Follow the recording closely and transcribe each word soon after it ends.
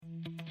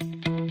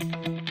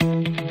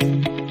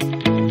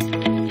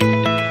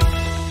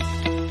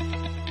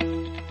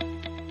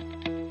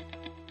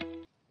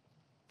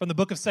From the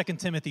book of 2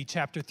 Timothy,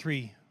 chapter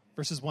 3,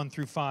 verses 1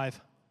 through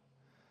 5.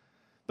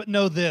 But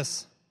know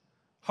this,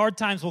 hard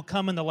times will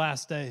come in the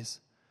last days,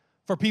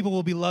 for people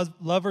will be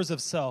lovers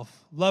of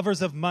self,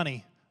 lovers of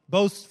money,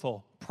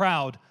 boastful,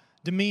 proud,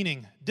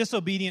 demeaning,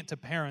 disobedient to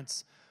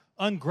parents,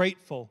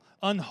 ungrateful,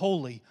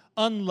 unholy,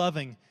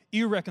 unloving,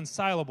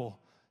 irreconcilable,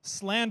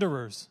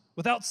 slanderers,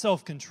 without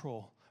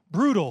self-control,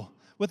 brutal,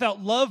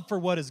 without love for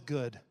what is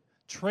good,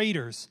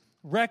 traitors,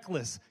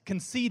 reckless,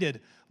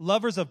 conceited,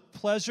 lovers of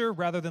pleasure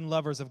rather than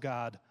lovers of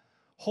God,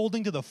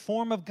 holding to the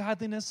form of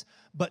godliness,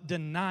 but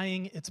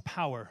denying its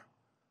power.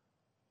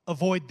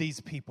 Avoid these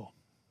people.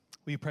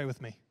 Will you pray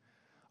with me?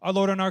 Our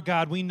Lord and our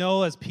God, we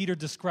know, as Peter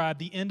described,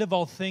 the end of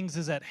all things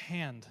is at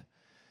hand.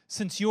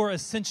 Since your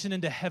ascension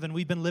into heaven,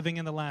 we've been living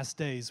in the last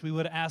days. We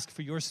would ask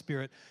for your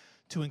Spirit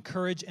to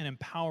encourage and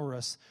empower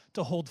us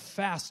to hold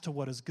fast to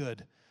what is good,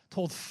 to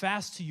hold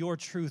fast to your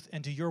truth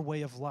and to your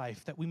way of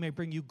life, that we may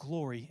bring you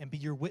glory and be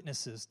your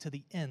witnesses to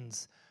the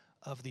ends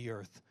of the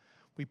earth.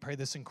 We pray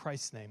this in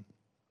Christ's name.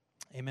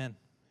 Amen.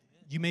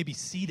 You may be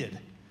seated.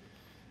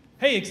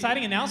 Hey,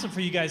 exciting announcement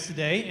for you guys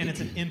today, and it's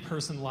an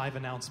in-person live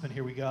announcement.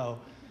 Here we go.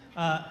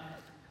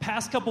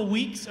 Past couple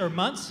weeks or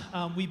months,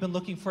 we've been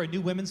looking for a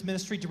new women's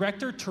ministry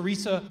director.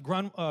 Teresa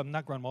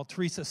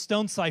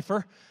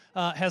Stonecipher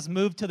has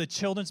moved to the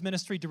children's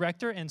ministry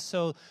director, and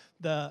so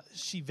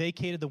she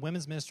vacated the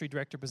women's ministry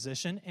director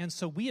position. And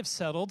so we have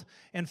settled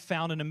and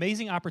found an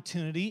amazing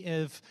opportunity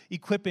of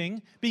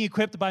being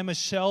equipped by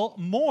Michelle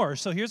Moore.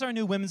 So here's our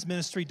new women's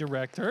ministry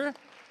director,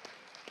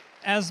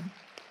 and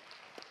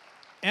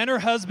her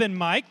husband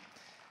Mike.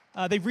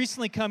 They've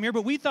recently come here,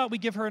 but we thought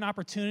we'd give her an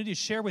opportunity to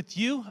share with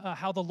you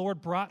how the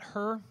Lord brought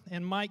her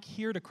and Mike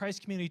here to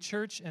Christ Community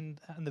Church and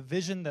the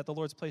vision that the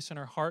Lord's placed in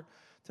her heart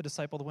to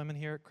disciple the women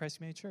here at Christ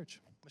Community Church.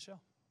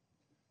 Michelle.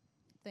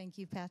 Thank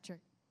you, Patrick.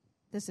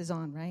 This is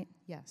on, right?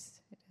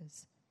 Yes, it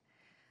is.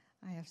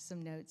 I have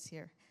some notes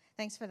here.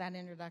 Thanks for that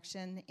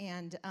introduction.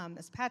 And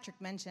as Patrick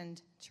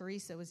mentioned,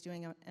 Teresa was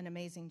doing an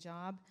amazing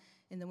job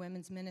in the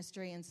women's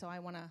ministry, and so I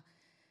want to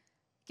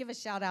give a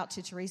shout out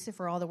to Teresa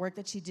for all the work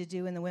that she did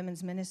do in the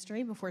women's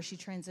ministry before she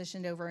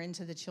transitioned over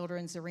into the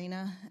children's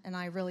arena. And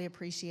I really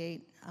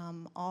appreciate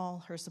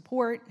all her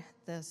support,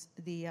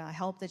 the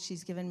help that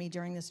she's given me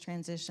during this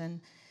transition,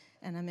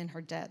 and I'm in her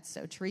debt.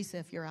 So Teresa,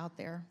 if you're out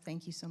there,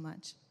 thank you so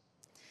much.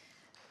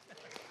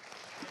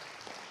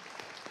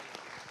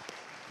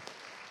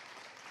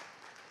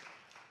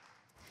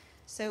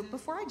 So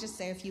before I just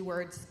say a few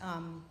words,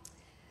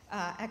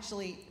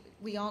 actually,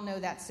 we all know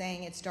that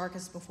saying, it's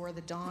darkest before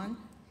the dawn.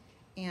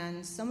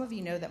 And some of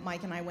you know that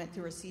Mike and I went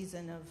through a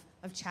season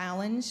of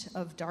challenge,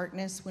 of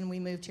darkness when we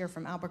moved here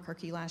from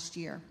Albuquerque last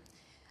year.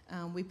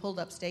 We pulled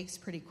up stakes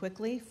pretty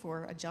quickly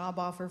for a job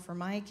offer for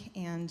Mike,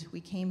 and we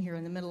came here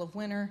in the middle of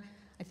winter.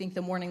 I think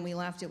the morning we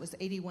left, it was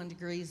 81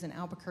 degrees in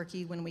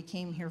Albuquerque. When we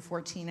came here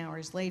 14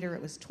 hours later,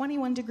 it was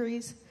 21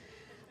 degrees.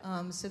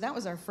 So that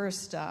was our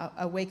first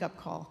wake-up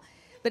call.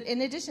 But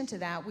in addition to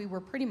that, we were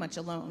pretty much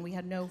alone. We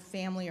had no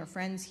family or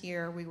friends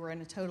here. We were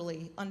in a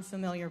totally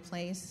unfamiliar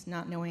place,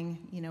 not knowing,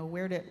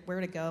 where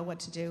to go, what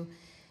to do.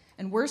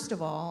 And worst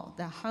of all,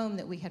 the home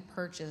that we had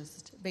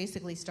purchased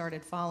basically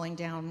started falling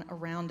down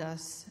around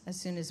us as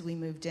soon as we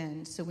moved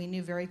in. So we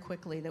knew very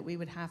quickly that we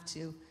would have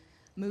to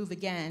move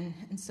again.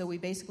 And so we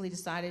basically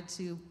decided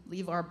to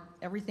leave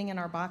everything in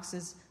our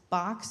boxes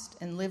boxed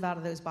and live out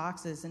of those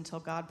boxes until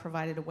God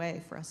provided a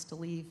way for us to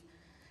leave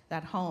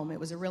that home. It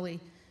was a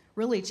really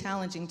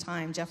challenging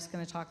time. Jeff's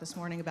going to talk this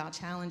morning about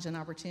challenge and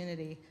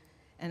opportunity,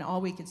 and all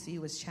we could see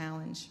was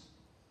challenge.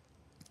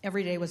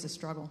 Every day was a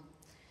struggle.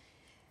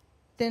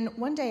 Then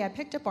one day I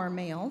picked up our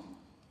mail,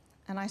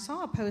 and I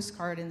saw a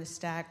postcard in the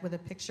stack with a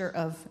picture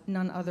of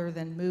none other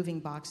than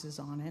moving boxes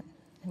on it,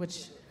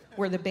 which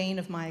were the bane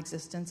of my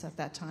existence at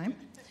that time.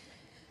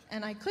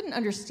 And I couldn't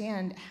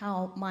understand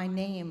how my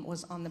name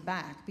was on the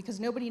back, because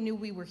nobody knew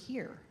we were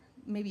here.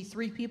 Maybe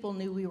 3 people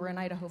knew we were in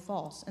Idaho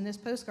Falls, and this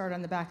postcard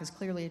on the back is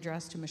clearly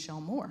addressed to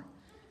Michelle Moore.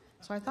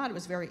 So I thought it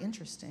was very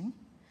interesting.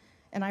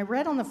 And I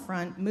read on the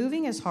front,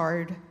 "Moving is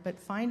hard, but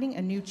finding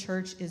a new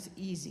church is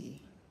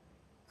easy.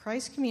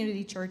 Christ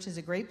Community Church is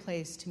a great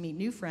place to meet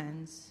new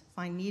friends,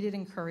 find needed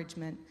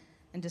encouragement,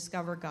 and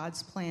discover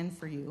God's plan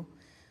for you.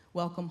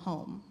 Welcome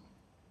home."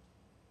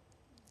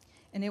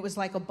 And it was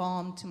like a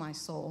balm to my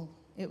soul.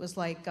 It was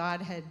like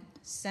God had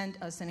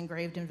sent us an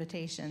engraved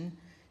invitation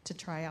to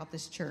try out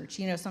this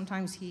church.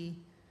 Sometimes he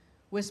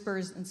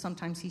whispers and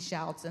sometimes he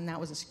shouts, and that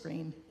was a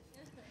scream.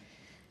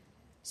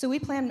 So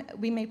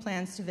we made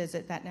plans to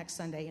visit that next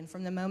Sunday, and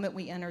from the moment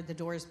we entered the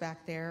doors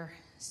back there,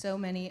 so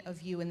many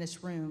of you in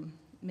this room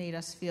made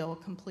us feel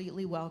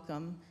completely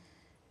welcome,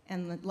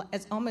 and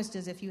it's almost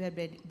as if you had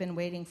been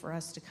waiting for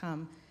us to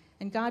come.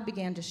 And God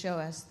began to show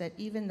us that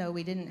even though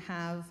we didn't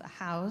have a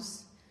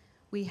house,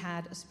 we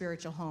had a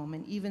spiritual home.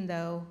 And even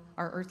though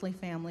our earthly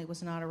family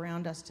was not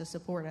around us to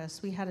support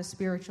us, we had a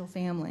spiritual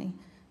family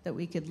that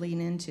we could lean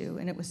into,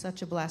 and it was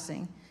such a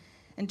blessing.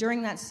 And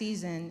during that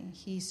season,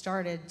 he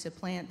started to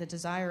plant the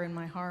desire in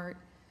my heart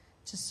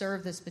to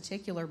serve this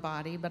particular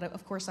body, but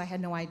of course I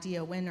had no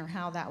idea when or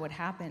how that would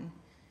happen.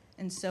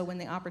 And so when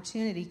the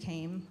opportunity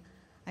came,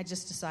 I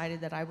just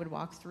decided that I would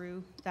walk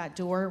through that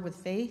door with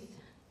faith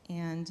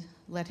and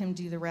let him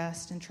do the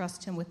rest and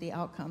trust him with the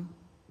outcome.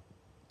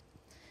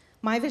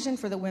 My vision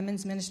for the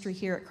women's ministry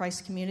here at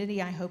Christ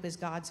Community, I hope, is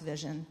God's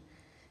vision,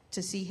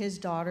 to see his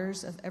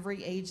daughters of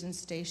every age and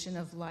station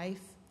of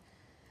life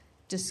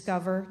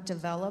discover,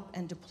 develop,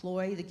 and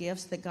deploy the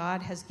gifts that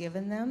God has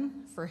given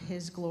them for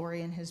his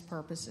glory and his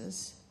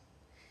purposes.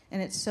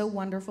 And it's so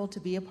wonderful to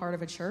be a part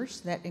of a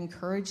church that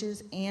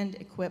encourages and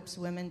equips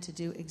women to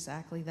do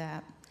exactly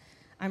that.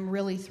 I'm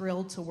really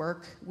thrilled to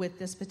work with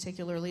this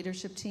particular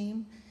leadership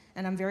team,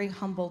 and I'm very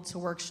humbled to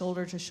work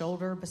shoulder to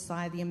shoulder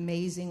beside the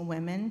amazing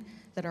women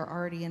that are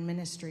already in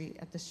ministry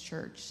at this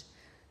church.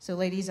 So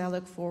ladies, I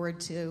look forward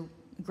to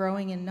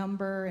growing in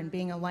number and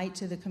being a light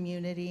to the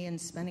community and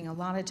spending a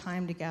lot of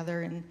time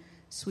together in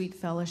sweet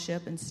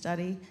fellowship and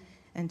study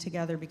and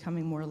together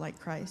becoming more like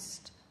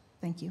Christ.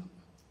 Thank you.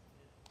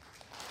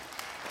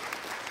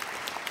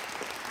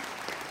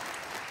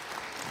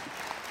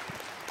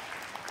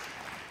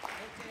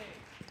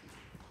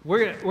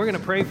 We're going to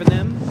pray for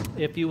them,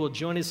 if you will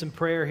join us in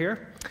prayer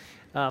here.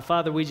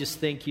 Father, we just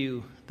thank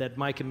you that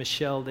Mike and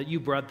Michelle, that you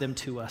brought them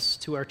to us,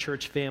 to our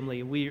church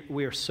family.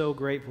 We are so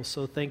grateful,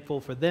 so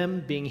thankful for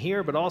them being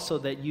here, but also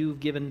that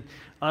you've given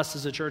us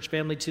as a church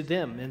family to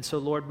them. And so,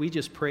 Lord, we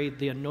just pray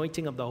the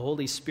anointing of the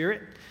Holy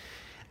Spirit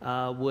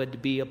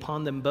would be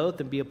upon them both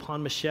and be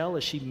upon Michelle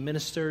as she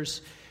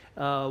ministers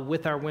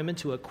with our women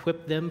to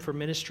equip them for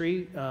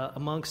ministry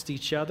amongst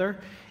each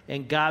other.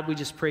 And God, we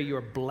just pray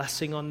your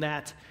blessing on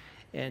that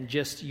and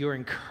just your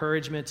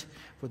encouragement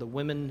for the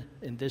women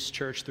in this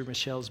church through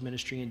Michelle's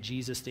ministry in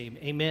Jesus' name.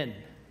 Amen.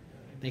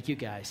 Thank you,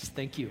 guys.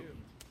 Thank you.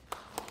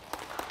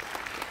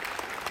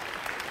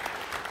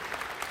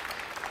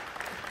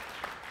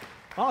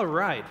 All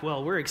right.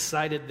 Well, we're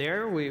excited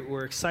there.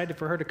 We're excited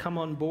for her to come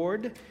on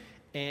board.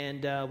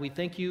 And we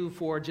thank you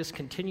for just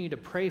continuing to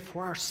pray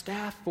for our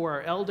staff, for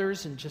our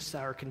elders, and just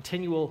our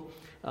continual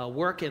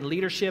work and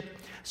leadership.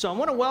 So I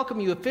want to welcome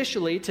you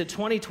officially to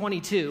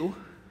 2022.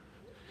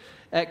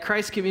 At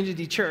Christ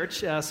Community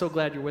Church. So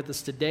glad you're with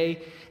us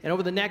today. And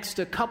over the next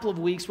couple of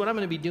weeks, what I'm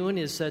going to be doing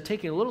is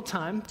taking a little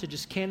time to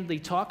just candidly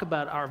talk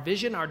about our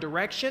vision, our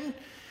direction,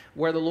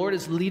 where the Lord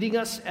is leading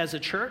us as a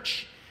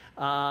church.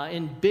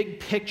 In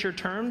big picture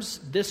terms,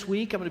 this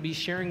week I'm going to be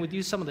sharing with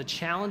you some of the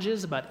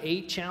challenges, about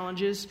 8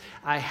 challenges.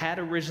 I had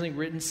originally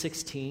written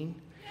 16,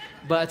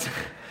 but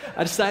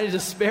I decided to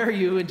spare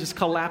you and just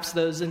collapse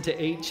those into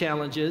 8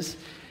 challenges.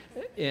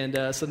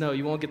 And so no,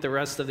 you won't get the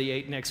rest of the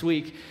 8 next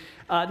week.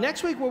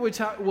 Next week,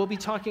 we'll be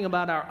talking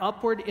about our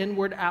upward,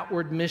 inward,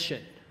 outward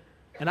mission.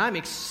 And I'm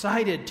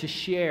excited to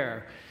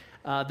share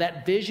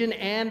that vision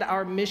and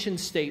our mission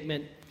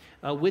statement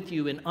with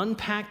you and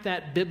unpack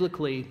that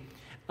biblically.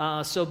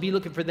 So be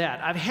looking for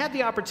that. I've had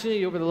the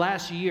opportunity over the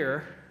last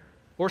year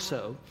or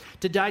so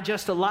to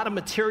digest a lot of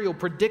material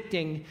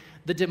predicting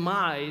the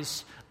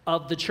demise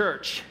of the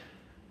church.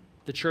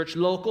 The church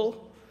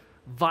local,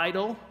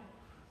 vital,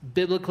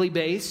 biblically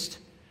based,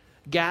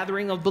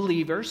 gathering of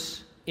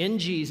believers in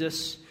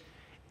Jesus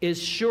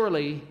is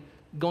surely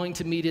going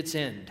to meet its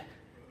end.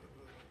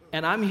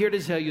 And I'm here to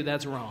tell you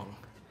that's wrong.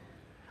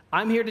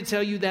 I'm here to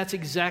tell you that's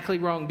exactly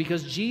wrong,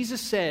 because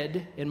Jesus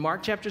said in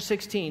Mark chapter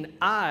 16,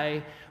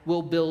 I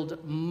will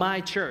build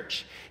my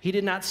church. He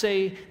did not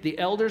say the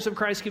elders of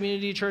Christ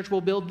Community Church will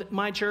build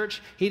my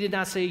church. He did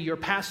not say your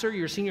pastor,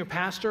 your senior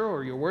pastor,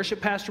 or your worship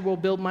pastor will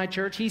build my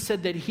church. He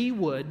said that he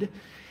would.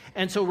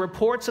 And so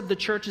reports of the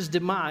church's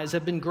demise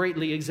have been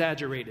greatly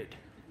exaggerated.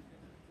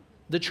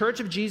 The Church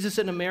of Jesus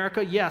in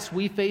America, yes,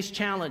 we face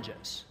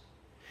challenges.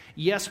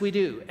 Yes, we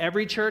do.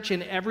 Every church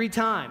in every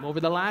time over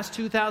the last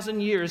 2,000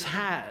 years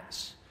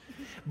has.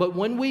 But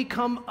when we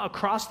come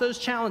across those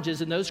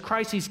challenges and those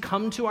crises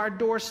come to our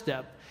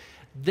doorstep,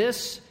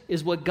 this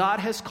is what God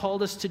has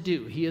called us to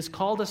do. He has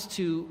called us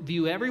to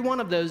view every one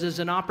of those as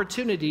an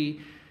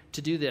opportunity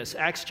to do this.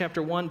 Acts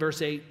chapter 1,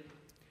 verse 8.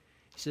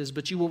 He says,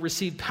 but you will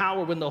receive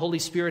power when the Holy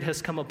Spirit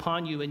has come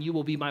upon you, and you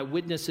will be my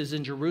witnesses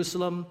in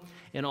Jerusalem,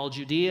 in all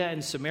Judea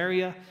and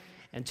Samaria,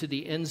 and to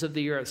the ends of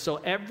the earth. So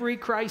every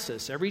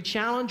crisis, every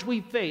challenge we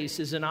face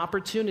is an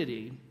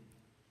opportunity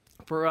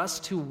for us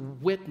to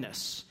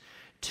witness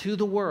to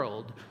the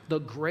world the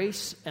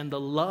grace and the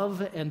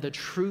love and the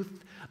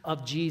truth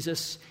of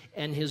Jesus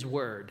and his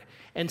word.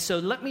 And so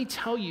let me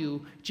tell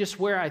you just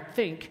where I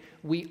think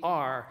we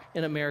are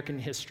in American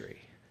history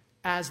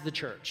as the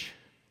church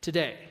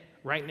today.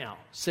 Right now,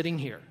 sitting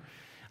here,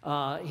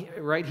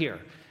 right here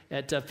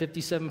at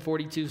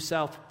 5742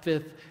 South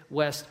 5th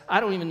West. I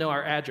don't even know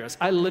our address.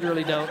 I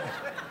literally don't.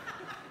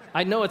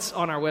 I know it's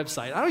on our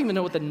website. I don't even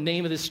know what the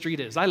name of this street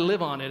is. I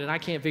live on it, and I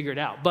can't figure it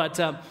out. But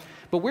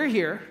we're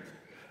here.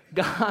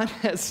 God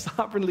has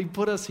sovereignly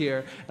put us here.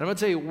 And I'm going to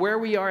tell you where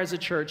we are as a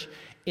church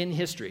in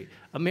history.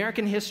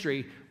 American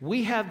history,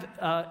 we have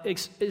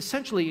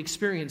essentially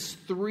experienced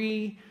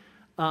 3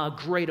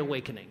 great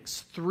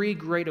awakenings. 3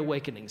 great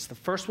awakenings. The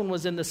first one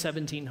was in the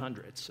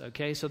 1700s,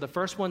 okay? So the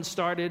first one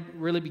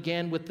really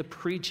began with the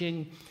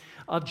preaching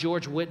of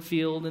George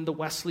Whitefield and the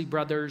Wesley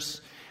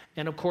brothers.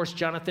 and of course,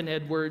 Jonathan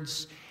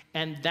Edwards.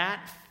 And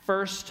that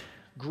first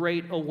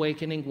Great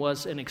Awakening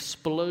was an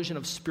explosion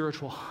of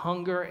spiritual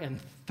hunger and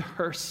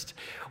thirst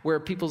where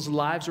people's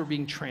lives were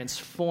being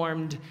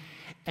transformed.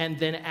 And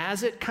then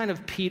as it kind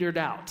of petered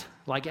out,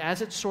 like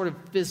as it sort of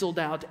fizzled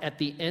out at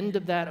the end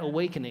of that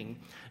awakening,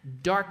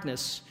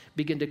 darkness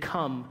began to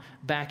come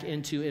back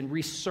into and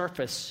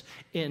resurface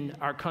in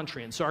our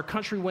country. And so our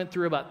country went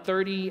through about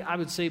 30, I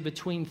would say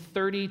between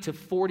 30 to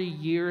 40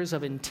 years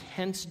of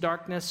intense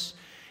darkness.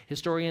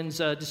 Historians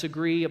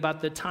disagree about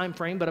the time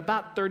frame, but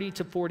about 30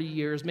 to 40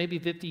 years, maybe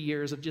 50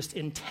 years of just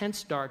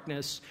intense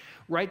darkness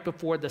right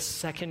before the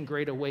Second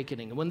Great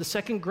Awakening. And when the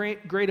Second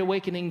Great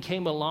Awakening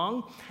came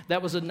along,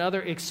 that was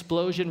another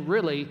explosion,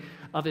 really,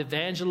 of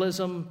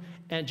evangelism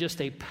and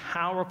just a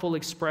powerful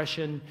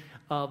expression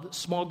of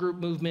small group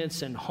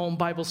movements and home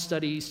Bible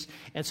studies.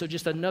 And so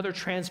just another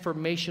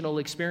transformational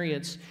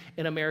experience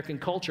in American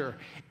culture.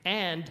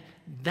 And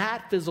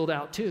that fizzled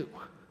out too.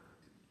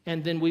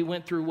 And then we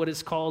went through what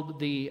is called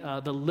the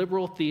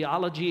liberal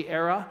theology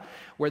era,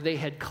 where they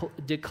had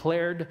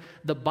declared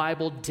the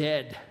Bible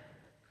dead.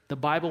 The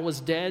Bible was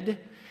dead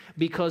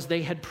because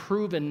they had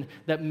proven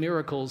that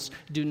miracles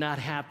do not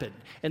happen.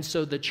 And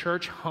so the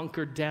church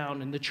hunkered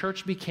down, and the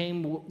church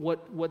became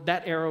what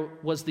that era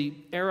was, the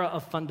era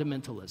of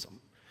fundamentalism.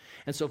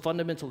 And so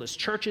fundamentalist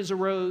churches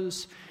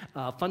arose,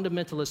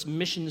 fundamentalist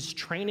missions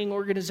training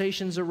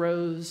organizations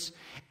arose,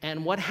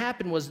 and what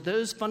happened was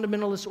those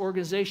fundamentalist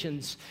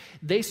organizations,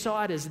 they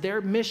saw it as their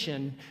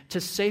mission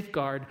to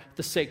safeguard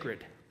the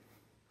sacred.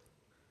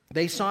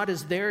 They saw it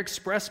as their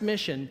express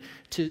mission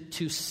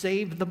to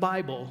save the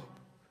Bible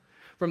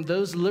from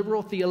those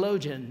liberal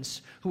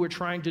theologians who were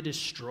trying to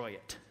destroy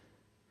it.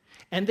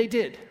 And they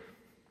did.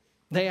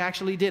 They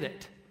actually did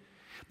it.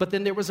 But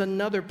then there was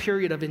another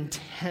period of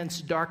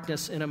intense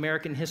darkness in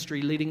American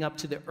history leading up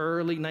to the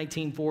early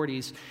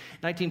 1940s,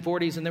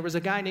 and there was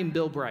a guy named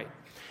Bill Bright.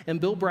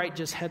 And Bill Bright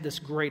just had this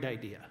great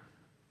idea.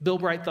 Bill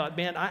Bright thought,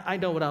 man, I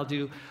know what I'll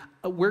do.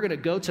 We're going to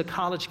go to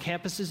college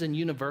campuses and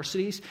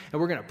universities, and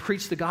we're going to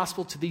preach the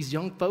gospel to these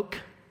young folk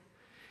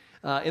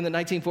in the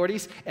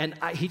 1940s. And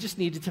he just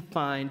needed to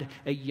find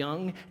a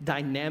young,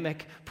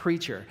 dynamic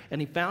preacher.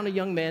 And he found a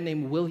young man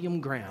named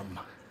William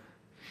Graham.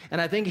 And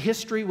I think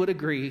history would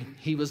agree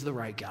he was the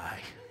right guy,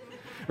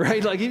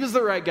 right? Like, he was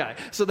the right guy.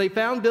 So they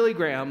found Billy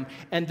Graham,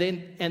 and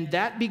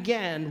that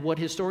began what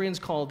historians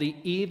call the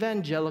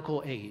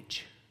evangelical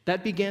age.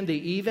 That began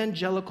the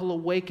evangelical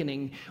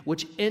awakening,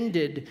 which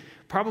ended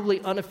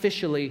probably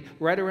unofficially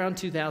right around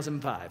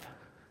 2005.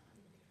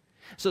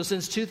 So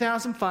since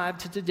 2005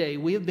 to today,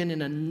 we have been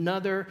in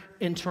another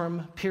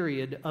interim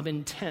period of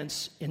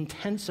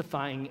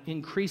intensifying,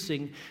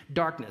 increasing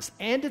darkness.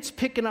 And it's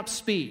picking up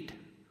speed.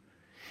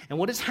 And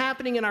what is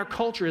happening in our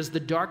culture is the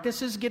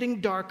darkness is getting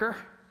darker,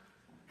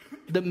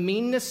 the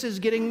meanness is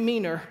getting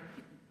meaner.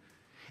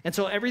 And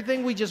so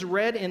everything we just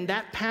read in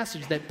that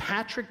passage, that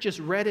Patrick just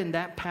read in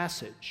that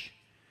passage,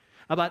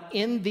 about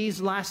in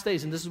these last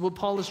days, and this is what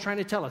Paul is trying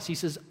to tell us. He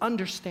says,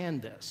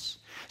 understand this.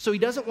 So he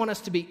doesn't want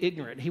us to be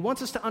ignorant. He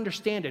wants us to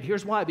understand it.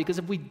 Here's why. Because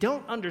if we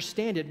don't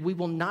understand it, we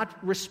will not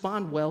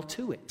respond well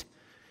to it.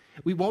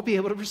 We won't be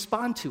able to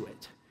respond to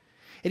it.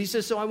 And he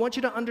says, so I want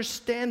you to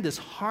understand this.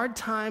 Hard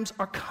times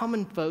are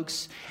coming,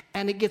 folks,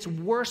 and it gets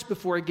worse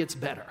before it gets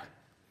better.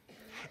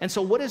 And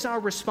so what is our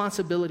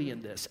responsibility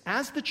in this?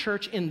 As the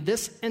church in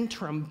this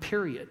interim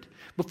period,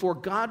 before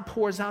God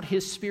pours out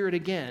his Spirit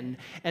again,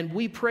 and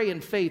we pray in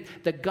faith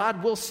that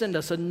God will send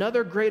us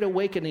another great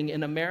awakening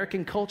in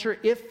American culture,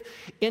 if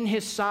in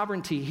his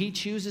sovereignty he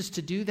chooses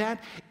to do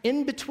that,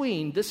 in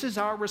between, this is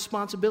our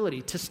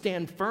responsibility to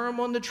stand firm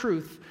on the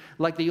truth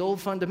like the old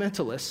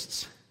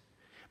fundamentalists.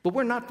 But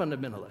we're not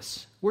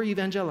fundamentalists. We're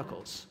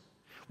evangelicals.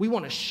 We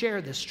want to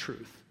share this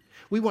truth.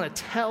 We want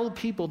to tell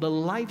people the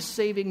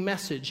life-saving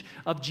message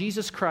of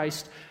Jesus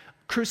Christ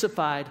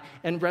crucified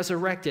and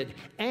resurrected.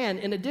 And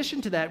in addition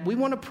to that, we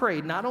want to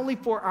pray not only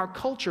for our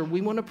culture,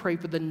 we want to pray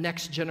for the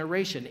next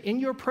generation.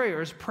 In your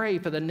prayers, pray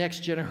for the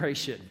next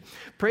generation.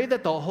 Pray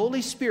that the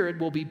Holy Spirit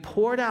will be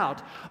poured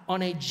out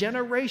on a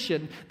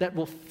generation that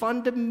will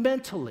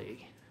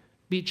fundamentally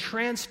be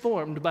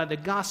transformed by the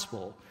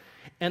gospel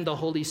and the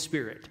Holy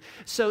Spirit.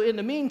 So in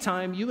the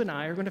meantime, you and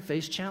I are going to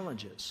face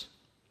challenges.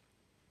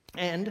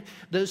 And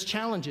those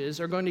challenges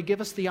are going to give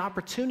us the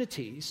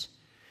opportunities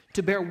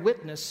to bear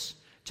witness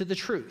to the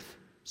truth.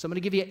 So I'm going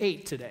to give you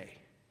 8 today.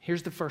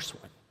 Here's the first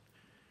one.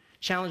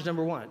 Challenge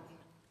number 1.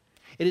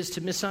 It is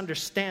to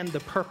misunderstand the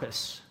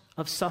purpose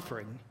of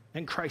suffering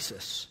and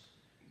crisis.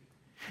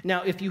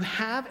 Now, if you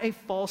have a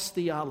false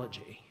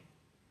theology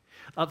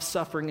of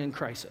suffering and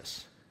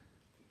crisis,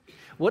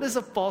 what is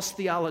a false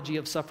theology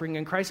of suffering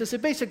and crisis?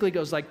 It basically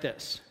goes like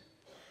this.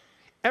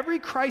 Every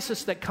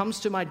crisis that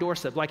comes to my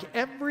doorstep, like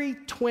every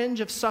twinge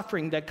of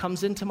suffering that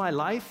comes into my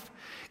life,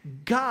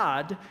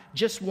 God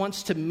just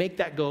wants to make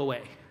that go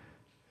away.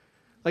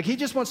 Like he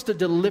just wants to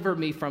deliver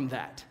me from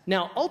that.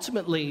 Now,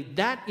 ultimately,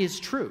 that is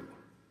true.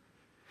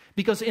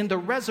 Because in the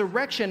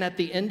resurrection at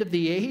the end of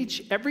the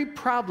age, every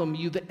problem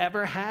you've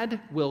ever had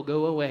will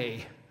go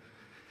away.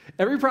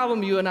 Every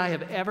problem you and I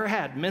have ever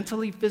had,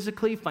 mentally,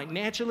 physically,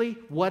 financially,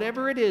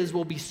 whatever it is,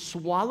 will be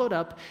swallowed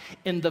up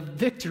in the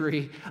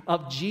victory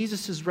of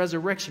Jesus'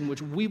 resurrection,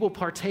 which we will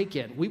partake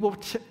in. We will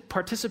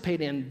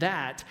participate in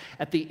that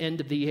at the end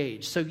of the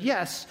age. So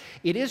yes,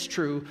 it is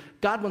true,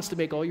 God wants to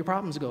make all your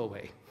problems go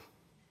away.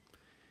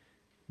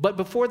 But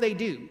before they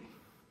do,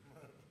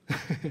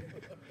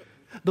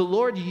 the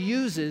Lord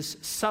uses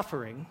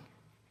suffering,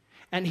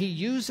 and he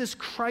uses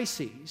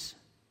crises,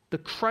 the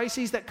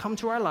crises that come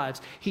to our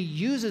lives, he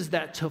uses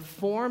that to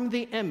form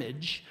the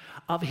image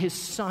of his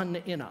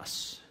Son in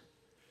us.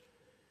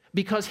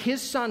 Because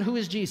his Son, who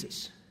is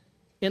Jesus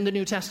in the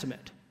New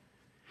Testament,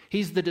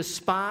 he's the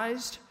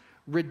despised,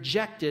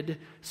 rejected,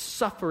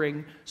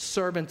 suffering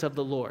servant of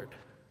the Lord.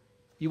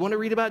 You want to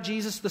read about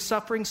Jesus, the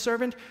suffering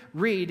servant?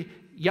 Read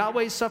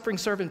Yahweh's suffering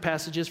servant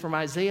passages from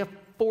Isaiah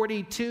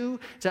 42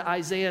 to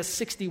Isaiah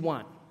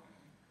 61.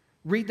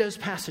 Read those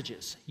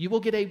passages. You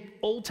will get an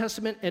Old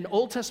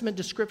Testament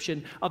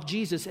description of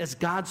Jesus as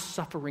God's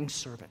suffering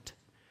servant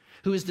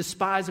who is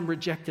despised and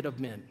rejected of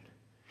men.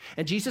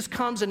 And Jesus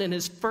comes, and in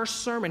his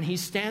first sermon, he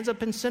stands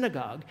up in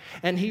synagogue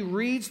and he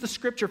reads the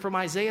scripture from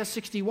Isaiah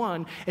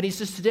 61, and he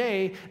says,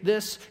 today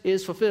this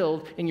is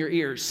fulfilled in your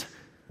ears.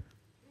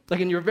 Like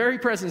in your very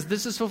presence,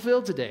 this is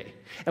fulfilled today.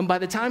 And by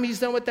the time he's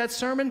done with that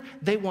sermon,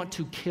 they want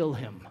to kill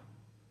him.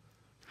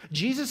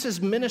 Jesus'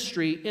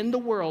 ministry in the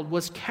world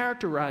was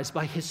characterized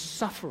by his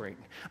suffering,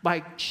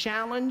 by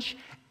challenge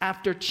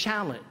after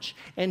challenge.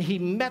 And he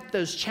met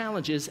those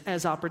challenges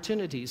as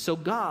opportunities. So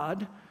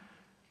God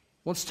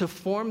wants to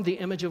form the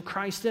image of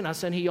Christ in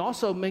us, and he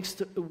also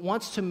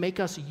wants to make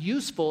us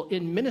useful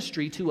in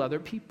ministry to other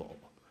people.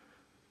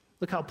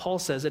 Look how Paul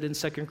says it in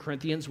 2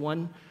 Corinthians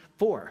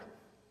 1:4.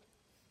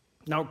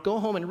 Now go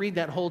home and read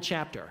that whole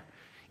chapter.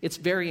 It's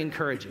very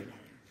encouraging.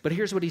 But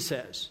here's what he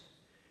says.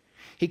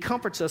 He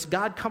comforts us,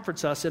 God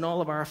comforts us in all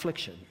of our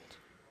affliction,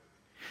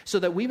 so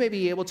that we may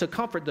be able to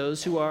comfort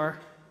those who are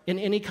in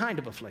any kind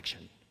of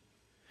affliction,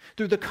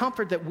 through the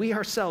comfort that we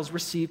ourselves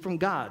receive from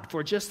God.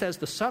 For just as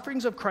the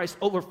sufferings of Christ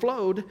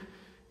overflowed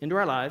into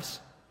our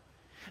lives,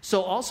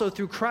 so also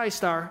through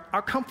Christ our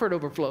comfort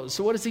overflows.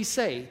 So what does he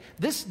say?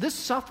 This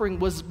suffering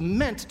was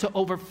meant to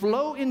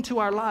overflow into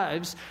our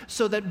lives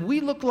so that we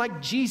look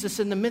like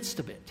Jesus in the midst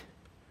of it,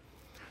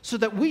 so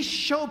that we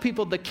show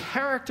people the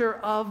character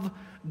of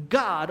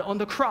God on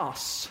the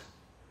cross,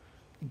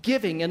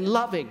 giving and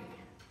loving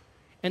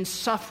and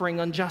suffering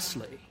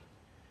unjustly.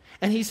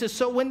 And he says,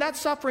 so when that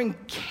suffering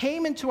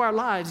came into our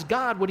lives,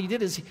 God, what he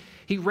did is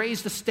he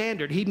raised the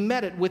standard. He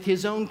met it with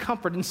his own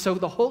comfort. And so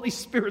the Holy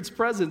Spirit's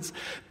presence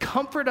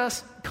comforted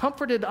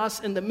us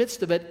in the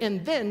midst of it.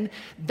 And then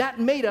that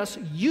made us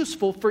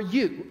useful for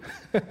you.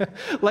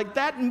 Like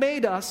that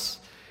made us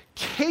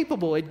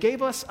capable. It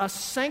gave us a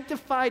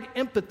sanctified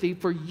empathy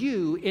for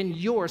you in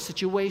your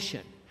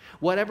situation,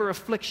 whatever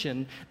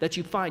affliction that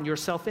you find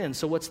yourself in.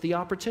 So what's the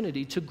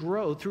opportunity? To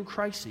grow through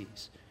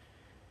crises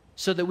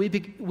so that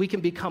we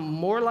can become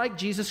more like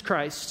Jesus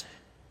Christ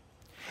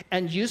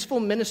and useful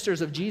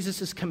ministers of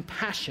Jesus'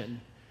 compassion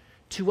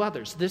to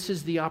others. This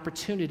is the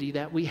opportunity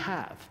that we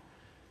have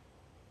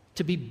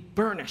to be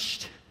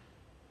burnished,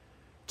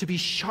 to be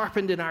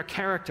sharpened in our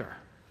character,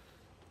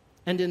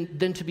 and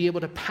then to be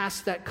able to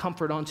pass that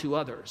comfort on to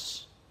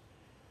others.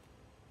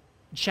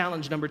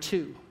 Challenge number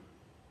 2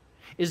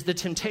 is the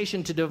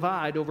temptation to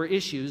divide over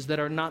issues that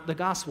are not the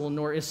gospel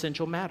nor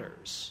essential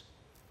matters.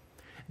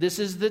 This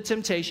is the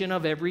temptation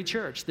of every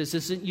church. This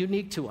isn't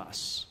unique to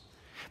us.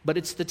 But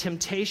it's the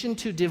temptation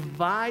to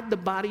divide the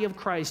body of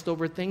Christ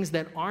over things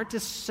that aren't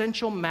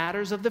essential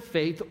matters of the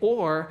faith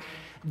or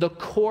the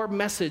core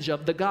message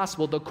of the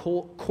gospel, the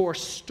core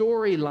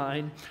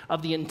storyline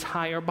of the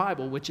entire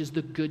Bible, which is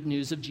the good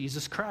news of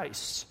Jesus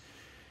Christ.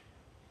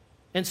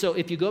 And so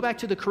if you go back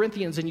to the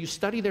Corinthians and you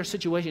study their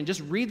situation,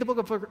 just read the book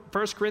of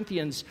 1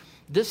 Corinthians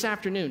this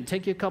afternoon.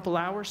 Take you a couple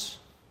hours,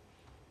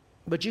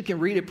 but you can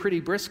read it pretty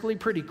briskly,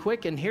 pretty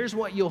quick. And here's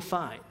what you'll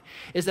find,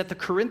 is that the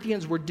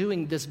Corinthians were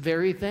doing this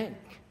very thing.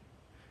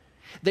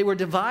 They were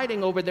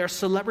dividing over their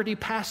celebrity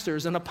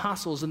pastors and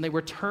apostles, and they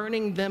were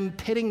pitting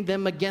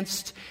them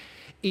against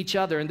each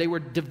other. And they were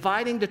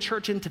dividing the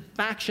church into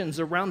factions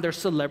around their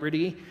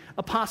celebrity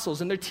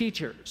apostles and their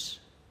teachers,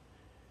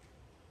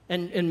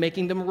 and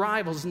making them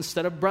rivals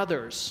instead of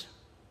brothers.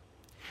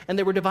 And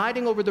they were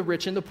dividing over the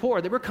rich and the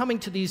poor. They were coming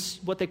to these,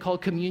 what they call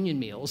communion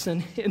meals.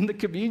 And in the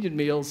communion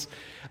meals,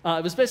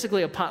 it was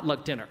basically a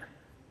potluck dinner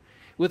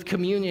with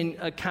communion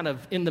kind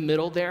of in the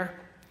middle there.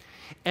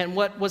 And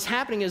what was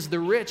happening is the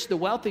rich, the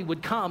wealthy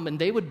would come and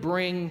they would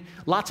bring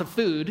lots of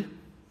food,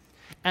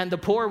 and the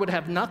poor would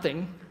have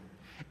nothing.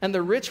 And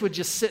the rich would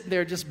just sit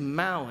there just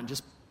mowing,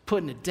 just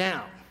putting it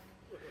down.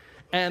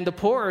 And the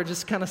poor are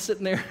just kind of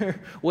sitting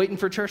there waiting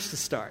for church to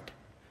start.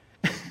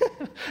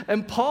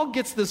 And Paul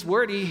gets this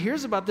word, he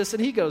hears about this,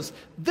 and he goes,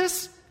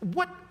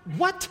 what?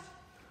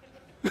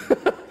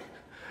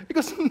 He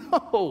goes,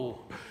 no,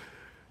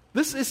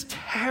 this is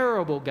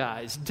terrible,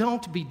 guys.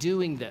 Don't be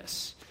doing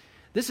this.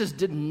 This is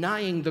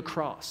denying the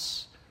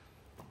cross.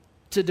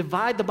 to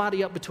divide the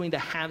body up between the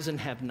haves and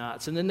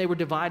have-nots. And then they were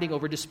dividing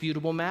over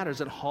disputable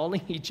matters and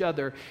hauling each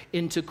other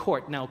into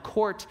court. Now,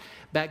 court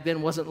back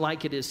then wasn't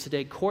like it is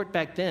today. Court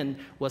back then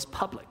was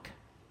public.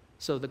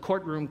 So the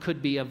courtroom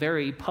could be a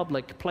very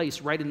public place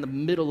right in the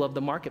middle of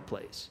the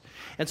marketplace.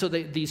 And so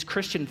these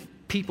Christian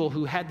people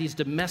who had these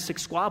domestic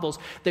squabbles,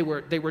 they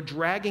were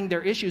dragging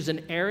their issues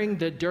and airing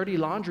the dirty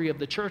laundry of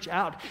the church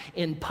out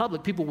in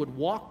public. People would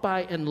walk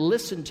by and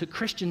listen to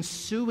Christians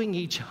suing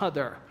each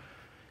other.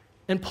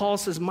 And Paul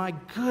says, my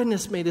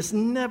goodness, may this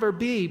never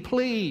be,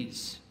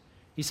 please.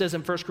 He says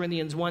in 1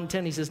 Corinthians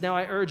 1:10, he says, now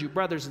I urge you,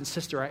 brothers and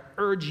sisters, I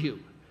urge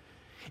you,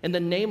 in the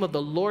name of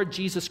the Lord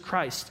Jesus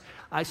Christ,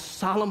 I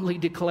solemnly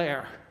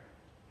declare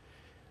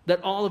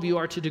that all of you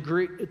are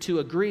to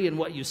agree in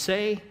what you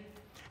say,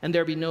 and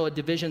there be no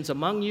divisions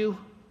among you,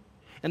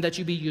 and that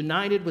you be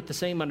united with the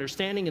same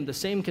understanding and the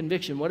same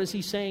conviction. What is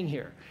he saying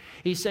here?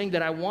 He's saying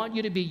that I want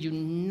you to be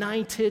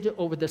united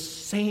over the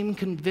same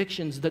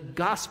convictions. The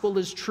gospel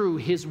is true.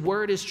 His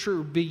word is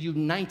true. Be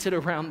united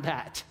around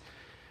that,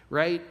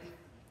 right?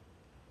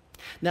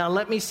 Now,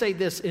 let me say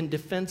this in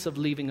defense of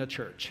leaving a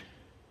church,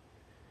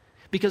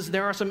 because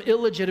there are some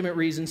illegitimate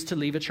reasons to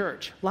leave a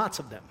church, lots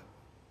of them.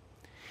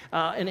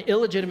 An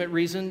illegitimate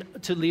reason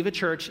to leave a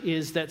church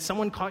is that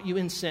someone caught you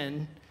in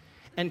sin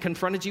and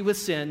confronted you with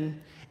sin,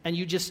 and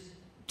you just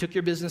took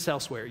your business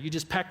elsewhere. You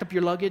just packed up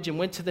your luggage and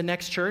went to the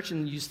next church,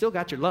 and you still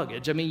got your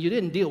luggage. I mean, you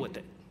didn't deal with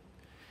it.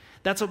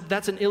 That's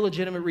an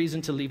illegitimate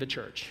reason to leave a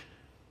church.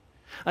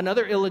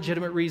 Another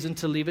illegitimate reason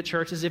to leave a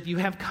church is if you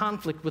have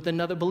conflict with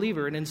another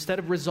believer, and instead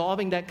of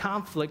resolving that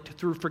conflict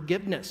through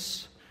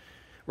forgiveness,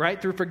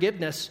 right, through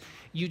forgiveness,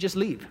 you just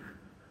leave.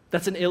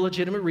 That's an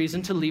illegitimate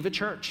reason to leave a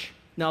church.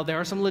 Now, there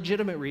are some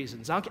legitimate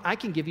reasons. I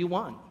can give you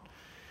one.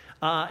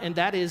 And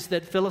that is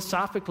that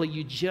philosophically,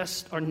 you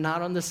just are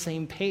not on the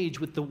same page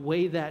with the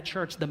way that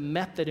church, the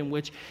method in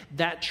which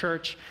that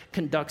church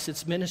conducts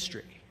its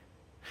ministry.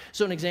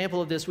 So an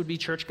example of this would be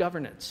church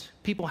governance.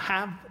 People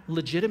have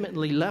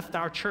legitimately left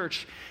our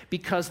church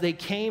because they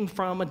came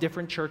from a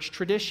different church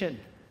tradition.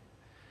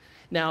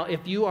 Now,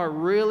 if you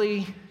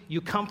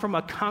come from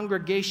a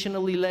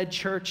congregationally led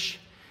church,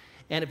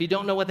 and if you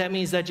don't know what that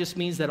means, that just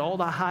means that all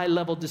the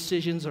high-level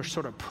decisions are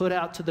sort of put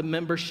out to the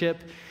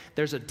membership.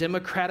 There's a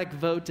democratic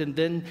vote, and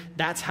then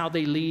that's how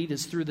they lead,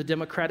 is through the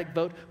democratic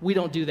vote. We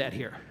don't do that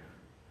here.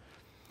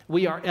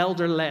 We are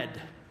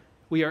elder-led.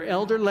 We are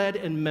elder-led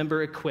and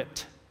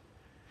member-equipped.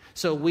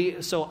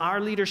 So our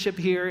leadership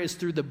here is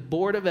through the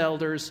board of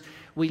elders.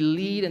 We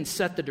lead and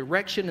set the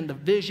direction and the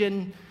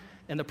vision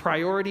and the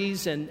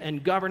priorities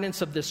and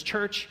governance of this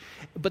church.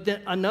 But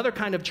then another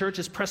kind of church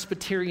is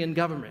Presbyterian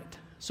government.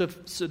 So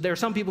there are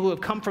some people who have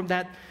come from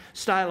that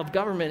style of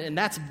government, and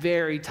that's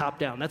very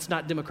top-down. That's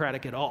not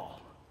democratic at all.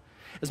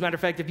 As a matter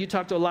of fact, if you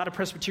talk to a lot of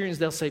Presbyterians,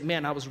 they'll say,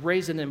 man, I was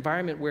raised in an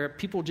environment where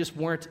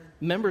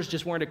members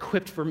just weren't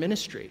equipped for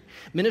ministry.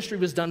 Ministry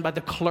was done by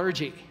the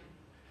clergy.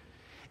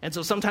 And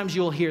so sometimes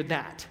you'll hear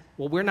that.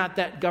 Well, we're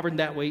not governed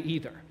that way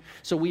either.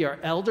 So we are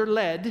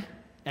elder-led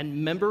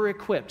and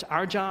member-equipped.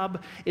 Our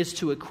job is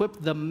to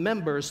equip the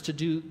members to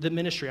do the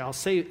ministry. I'll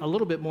say a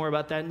little bit more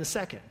about that in a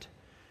second.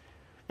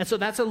 And so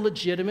that's a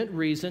legitimate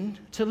reason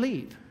to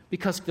leave,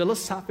 because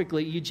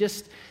philosophically,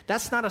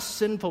 that's not a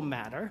sinful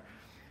matter.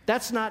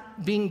 That's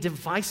not being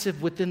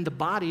divisive within the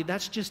body.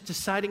 That's just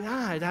deciding,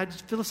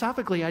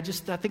 philosophically, I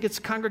think it's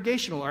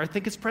congregational, or I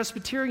think it's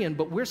Presbyterian,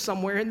 but we're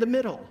somewhere in the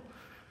middle.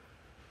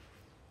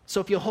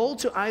 So if you hold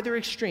to either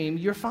extreme,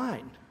 you're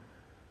fine.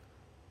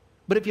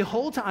 But if you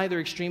hold to either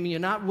extreme and you're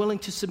not willing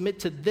to submit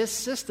to this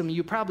system,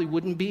 you probably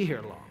wouldn't be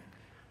here long.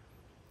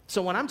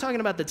 So when I'm talking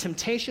about the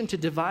temptation to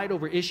divide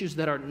over issues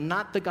that are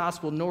not the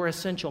gospel nor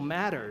essential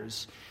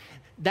matters,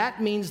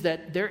 that means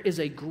that there is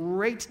a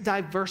great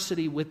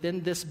diversity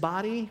within this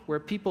body where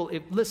people,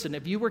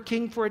 if you were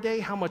king for a day,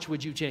 how much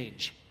would you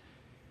change?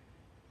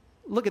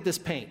 Look at this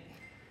paint.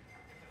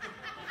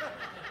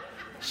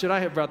 Should I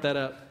have brought that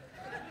up?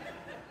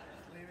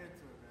 Lean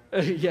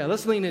into it, man. Yeah,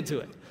 let's lean into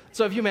it.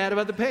 So if you're mad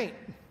about the paint,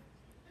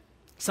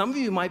 some of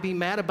you might be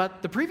mad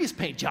about the previous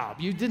paint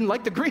job. You didn't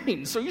like the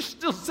green, so you're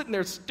still sitting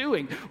there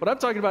stewing. What I'm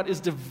talking about is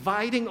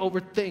dividing over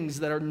things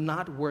that are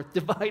not worth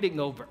dividing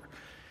over.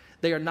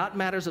 They are not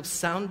matters of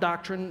sound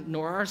doctrine,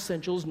 nor our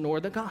essentials, nor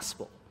the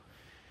gospel.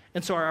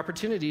 And so our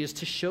opportunity is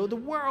to show the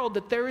world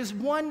that there is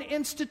one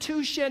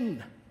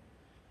institution,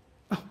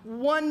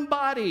 one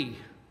body,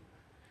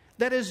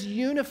 that is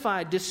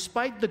unified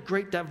despite the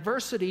great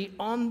diversity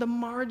on the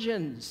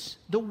margins.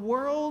 The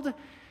world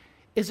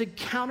is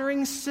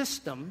encountering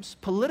systems,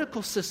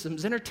 political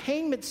systems,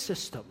 entertainment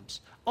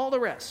systems, all the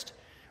rest,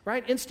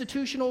 right?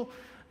 Institutional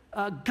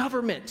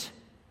government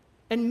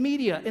and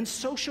media and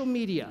social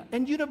media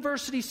and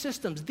university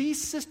systems.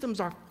 These systems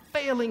are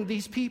failing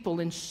these people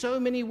in so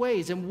many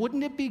ways. And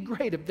wouldn't it be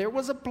great if there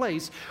was a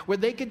place where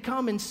they could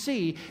come and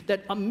see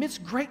that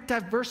amidst great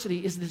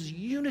diversity is this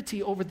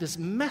unity over this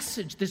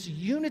message, this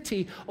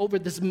unity over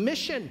this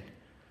mission.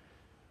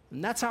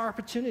 And that's our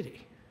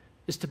opportunity,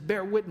 is to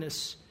bear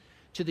witness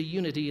to the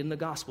unity in the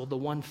gospel, the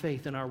one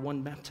faith and our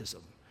one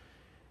baptism.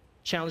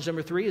 Challenge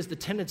number 3 is the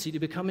tendency to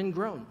become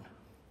ingrown.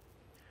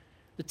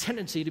 The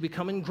tendency to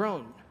become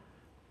ingrown.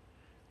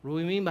 What do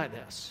we mean by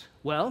this?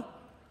 Well,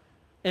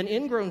 an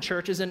ingrown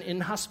church is an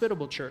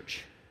inhospitable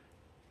church.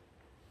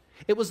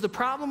 It was the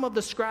problem of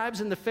the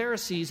scribes and the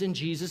Pharisees in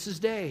Jesus'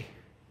 day.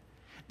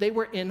 They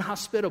were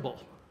inhospitable.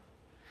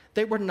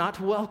 They were not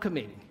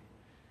welcoming.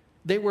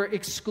 They were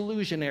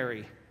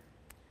exclusionary.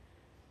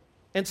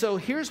 And so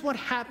here's what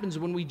happens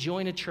when we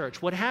join a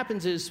church. What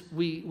happens is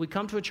we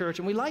come to a church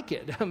and we like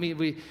it. I mean,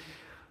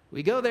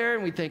 we go there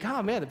and we think,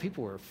 oh man, the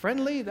people were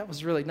friendly. That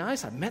was really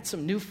nice. I met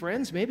some new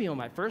friends maybe on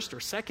my first or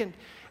second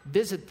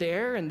visit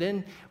there. And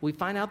then we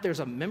find out there's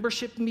a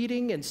membership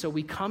meeting. And so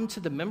we come to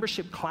the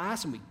membership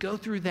class and we go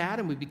through that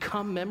and we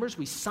become members.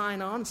 We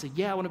sign on and say,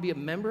 yeah, I want to be a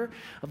member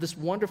of this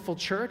wonderful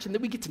church. And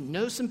then we get to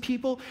know some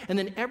people. And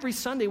then every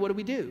Sunday, what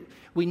do?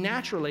 We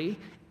naturally,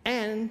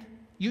 and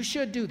you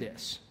should do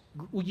this,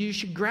 you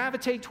should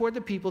gravitate toward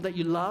the people that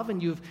you love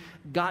and you've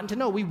gotten to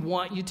know. We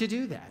want you to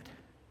do that.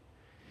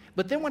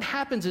 But then what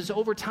happens is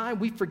over time,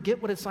 we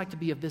forget what it's like to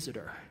be a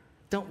visitor,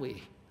 don't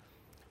we?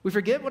 We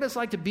forget what it's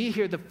like to be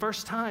here the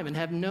first time and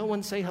have no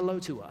one say hello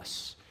to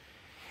us.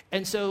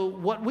 And so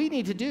what we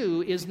need to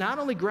do is not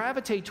only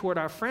gravitate toward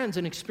our friends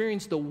and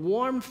experience the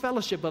warm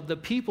fellowship of the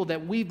people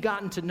that we've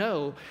gotten to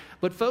know,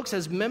 but folks,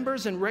 as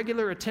members and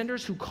regular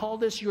attenders who call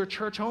this your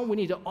church home, we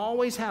need to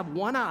always have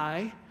one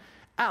eye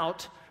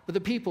out for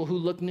the people who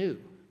look new.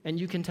 And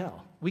you can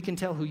tell. We can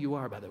tell who you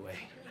are, by the way.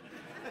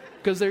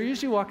 Because they're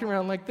usually walking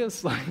around like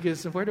this,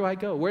 where do I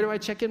go? Where do I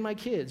check in my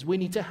kids? We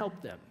need to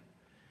help them.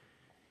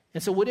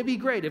 And so would it be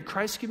great if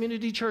Christ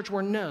Community Church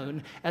were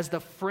known as the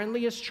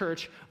friendliest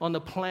church on the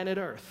planet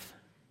Earth?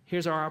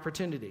 Here's our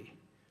opportunity.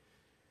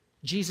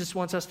 Jesus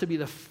wants us to be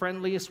the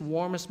friendliest,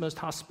 warmest, most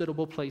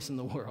hospitable place in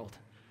the world.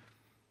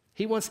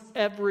 He wants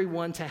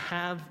everyone to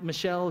have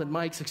Michelle and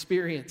Mike's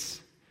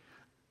experience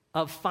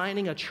of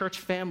finding a church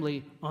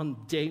family on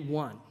day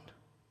one.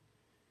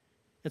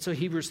 And so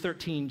Hebrews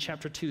 13,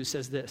 chapter 2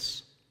 says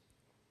this: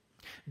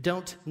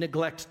 don't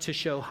neglect to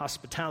show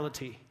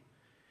hospitality,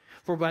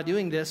 for by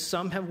doing this,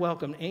 some have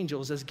welcomed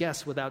angels as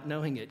guests without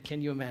knowing it.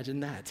 Can you imagine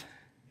that?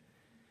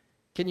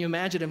 Can you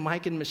imagine if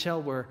Mike and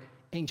Michelle were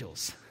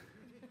angels?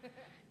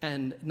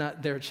 And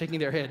they're shaking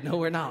their head, no,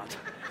 we're not.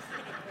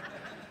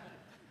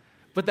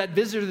 But that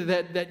visitor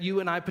that you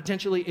and I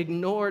potentially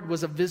ignored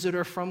was a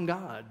visitor from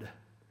God.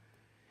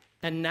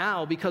 And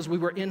now, because we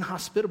were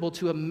inhospitable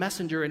to a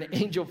messenger, an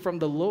angel from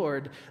the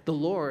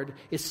Lord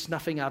is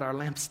snuffing out our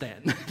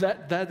lampstand.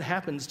 That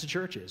happens to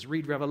churches.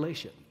 Read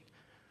Revelation.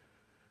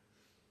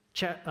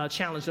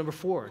 Challenge number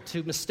 4,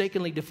 to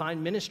mistakenly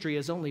define ministry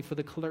as only for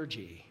the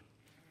clergy.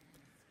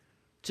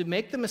 To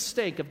make the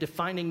mistake of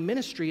defining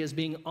ministry as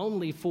being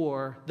only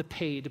for the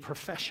paid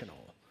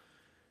professional.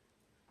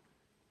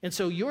 And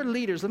so your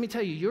leaders, let me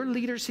tell you, your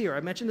leaders here,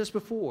 I mentioned this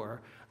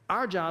before,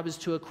 our job is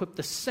to equip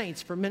the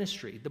saints for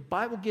ministry. The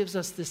Bible gives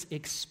us this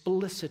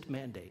explicit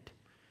mandate.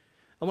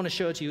 I want to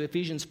show it to you.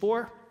 Ephesians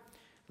 4,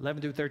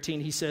 11 through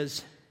 13, he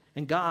says,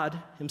 and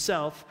God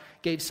himself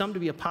gave some to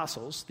be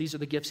apostles. These are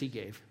the gifts he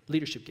gave,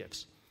 leadership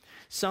gifts.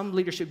 Some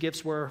leadership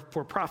gifts were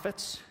for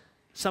prophets,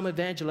 some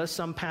evangelists,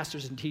 some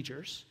pastors and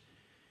teachers,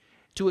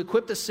 to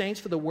equip the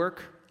saints for the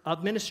work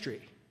of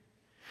ministry,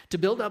 to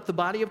build up the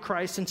body of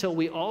Christ until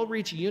we all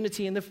reach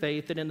unity in the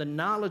faith and in the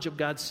knowledge of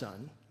God's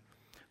Son,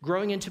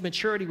 growing into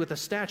maturity with a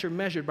stature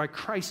measured by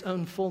Christ's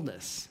own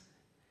fullness.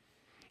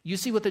 You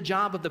see what the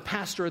job of the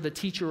pastor or the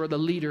teacher or the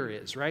leader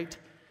is, right?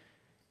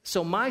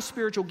 So my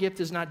spiritual gift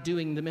is not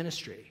doing the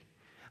ministry.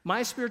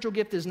 My spiritual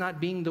gift is not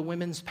being the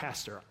women's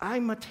pastor.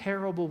 I'm a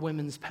terrible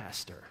women's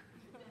pastor.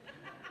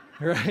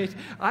 Right?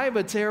 I'm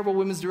a terrible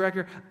women's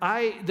director.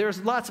 There's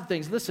lots of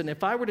things. Listen,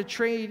 if I were to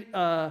trade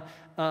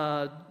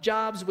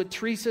jobs with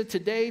Teresa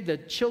today, the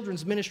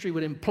children's ministry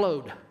would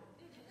implode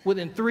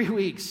within 3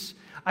 weeks.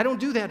 I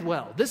don't do that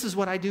well. This is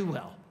what I do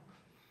well.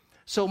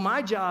 So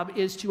my job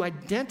is to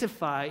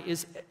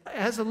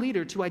as a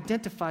leader, to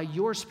identify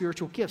your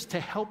spiritual gifts, to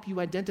help you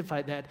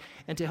identify that,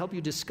 and to help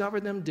you discover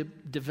them,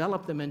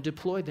 develop them, and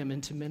deploy them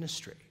into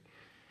ministry.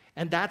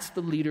 And that's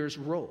the leader's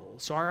role.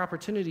 So our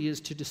opportunity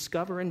is to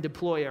discover and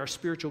deploy our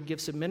spiritual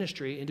gifts in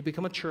ministry and to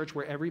become a church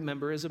where every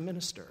member is a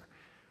minister.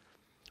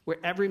 Where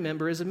every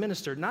member is a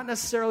minister. Not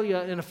necessarily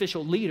an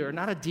official leader,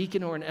 not a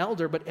deacon or an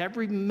elder, but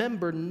every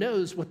member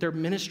knows what their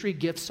ministry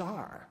gifts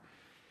are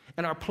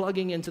and are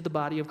plugging into the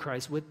body of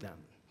Christ with them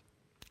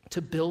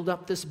to build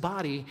up this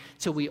body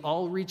till we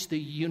all reach the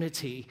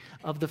unity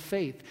of the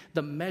faith,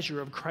 the measure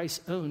of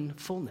Christ's own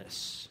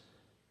fullness.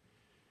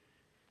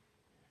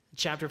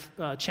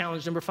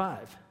 Challenge number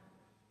 5,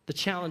 the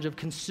challenge of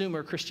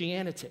consumer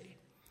Christianity.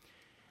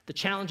 The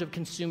challenge of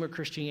consumer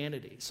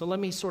Christianity. So let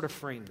me sort of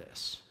frame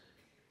this.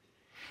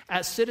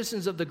 As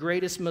citizens of the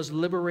greatest, most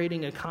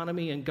liberating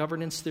economy and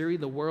governance theory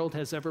the world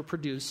has ever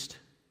produced,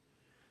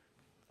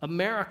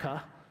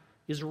 America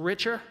is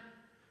richer,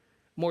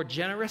 more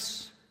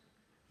generous,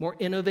 more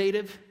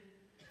innovative,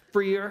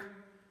 freer,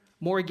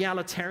 more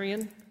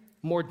egalitarian,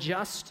 more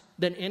just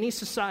than any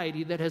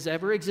society that has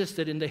ever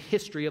existed in the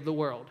history of the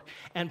world.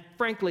 And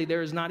frankly,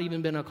 there has not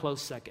even been a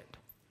close second.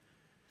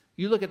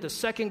 You look at the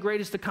second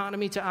greatest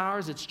economy to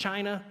ours, it's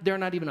China. They're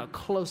not even a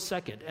close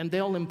second, and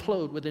they'll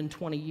implode within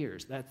 20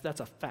 years. That's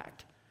a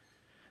fact.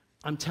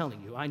 I'm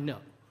telling you, I know.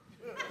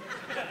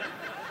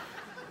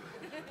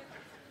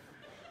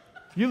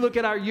 You look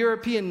at our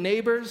European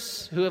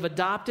neighbors who have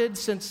adopted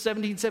since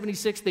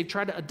 1776, they've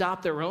tried to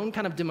adopt their own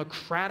kind of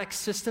democratic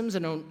systems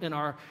and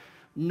are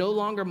no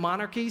longer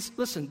monarchies.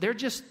 Listen, they're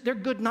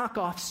good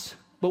knockoffs,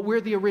 but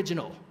we're the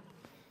original.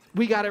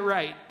 We got it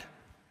right.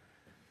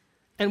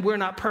 And we're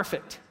not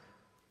perfect.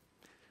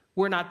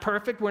 We're not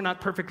perfect. We're not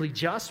perfectly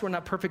just. We're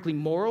not perfectly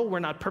moral. We're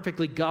not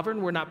perfectly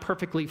governed. We're not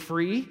perfectly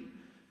free.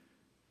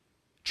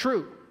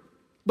 True.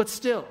 But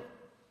still,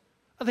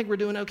 I think we're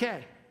doing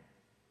okay.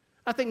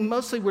 I think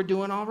mostly we're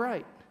doing all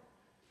right.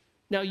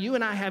 Now, you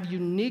and I have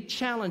unique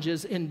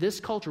challenges in this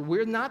culture.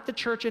 We're not the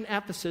church in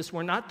Ephesus.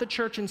 We're not the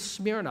church in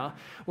Smyrna.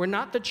 We're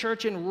not the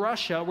church in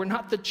Russia. We're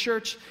not the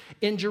church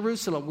in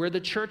Jerusalem. We're the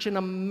church in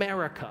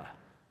America.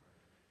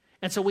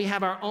 And so we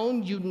have our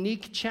own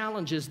unique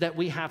challenges that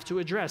we have to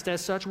address.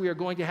 As such, we are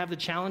going to have the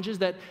challenges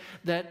that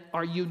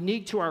are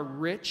unique to our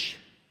rich,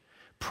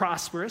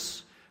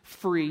 prosperous,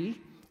 free,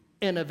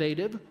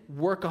 innovative,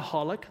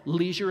 workaholic,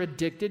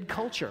 leisure-addicted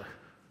culture.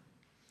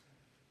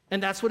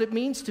 And that's what it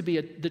means to be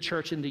the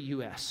church in the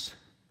U.S.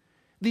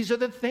 These are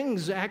the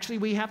things, actually,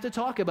 we have to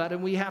talk about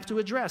and we have to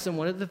address. And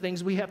one of the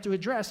things we have to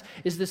address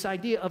is this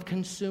idea of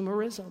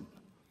consumerism.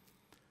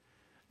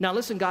 Now,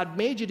 listen, God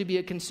made you to be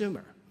a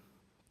consumer.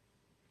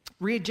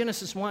 Read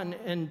Genesis 1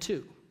 and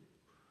 2.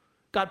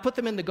 God put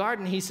them in the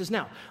garden. He says,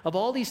 now, of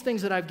all these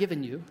things that I've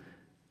given you,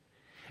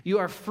 you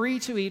are free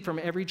to eat from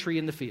every tree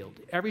in the field,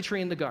 every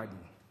tree in the garden,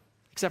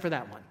 except for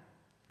that one,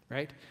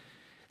 right?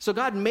 So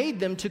God made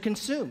them to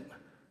consume.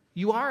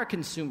 You are a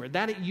consumer.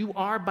 That you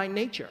are by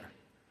nature.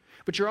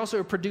 But you're also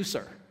a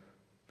producer.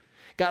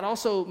 God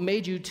also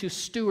made you to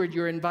steward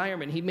your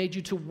environment. He made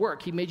you to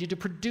work. He made you to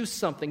produce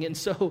something. And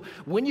so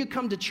when you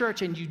come to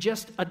church and you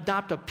just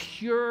adopt a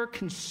pure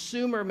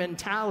consumer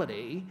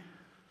mentality,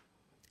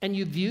 and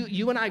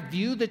you and I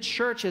view the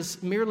church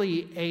as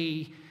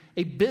merely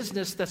a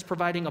business that's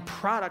providing a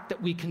product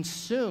that we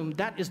consume,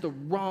 that is the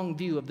wrong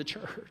view of the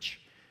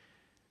church.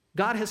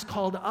 God has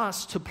called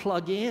us to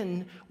plug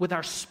in with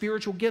our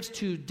spiritual gifts,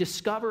 to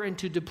discover and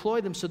to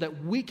deploy them so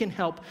that we can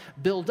help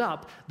build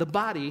up the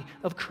body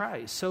of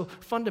Christ. So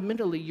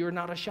fundamentally, you're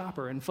not a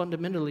shopper, and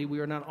fundamentally, we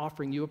are not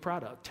offering you a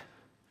product.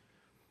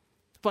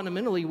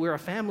 Fundamentally, we're a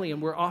family,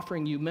 and we're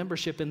offering you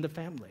membership in the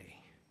family.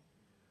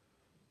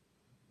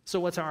 So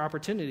what's our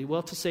opportunity?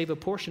 Well, to save a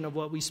portion of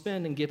what we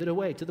spend and give it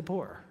away to the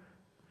poor,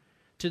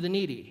 to the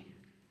needy,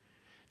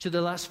 to the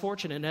less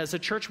fortunate. And as a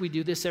church, we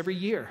do this every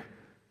year.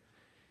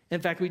 In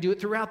fact, we do it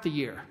throughout the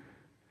year.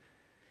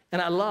 And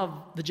I love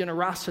the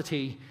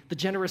generosity, the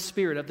generous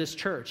spirit of this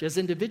church. As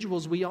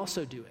individuals, we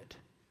also do it.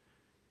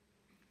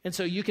 And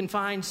so you can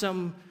find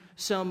some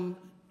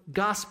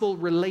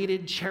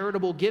gospel-related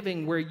charitable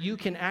giving where you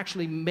can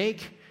actually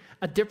make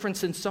a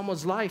difference in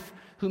someone's life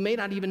who may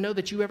not even know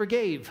that you ever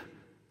gave.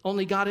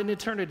 Only God in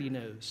eternity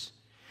knows.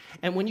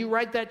 And when you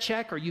write that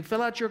check or you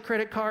fill out your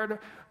credit card,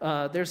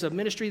 there's a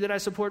ministry that I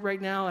support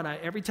right now, and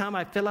every time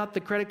I fill out the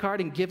credit card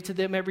and give to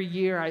them every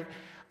year,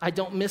 I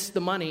don't miss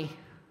the money,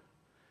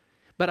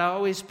 but I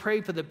always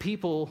pray for the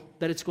people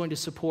that it's going to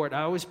support.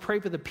 I always pray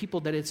for the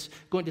people that it's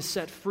going to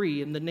set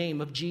free in the name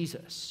of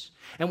Jesus.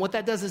 And what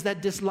that does is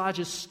that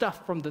dislodges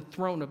stuff from the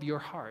throne of your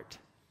heart.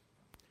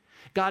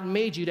 God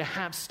made you to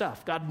have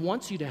stuff. God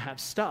wants you to have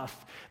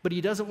stuff, but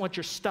He doesn't want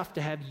your stuff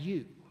to have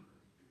you.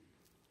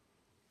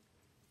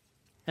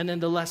 And then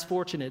the less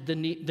fortunate, the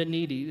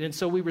needy. And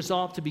so we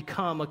resolve to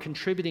become a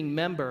contributing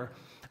member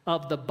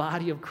of the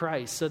body of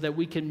Christ so that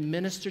we can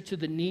minister to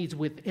the needs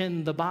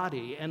within the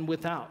body and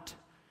without.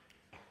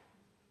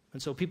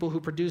 And so people who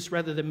produce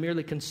rather than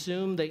merely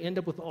consume, they end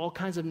up with all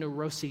kinds of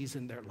neuroses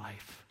in their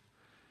life.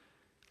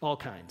 All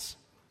kinds.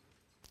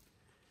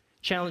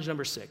 Challenge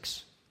number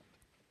 6.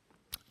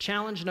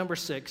 Challenge number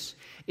 6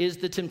 is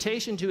the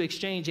temptation to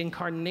exchange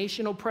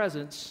incarnational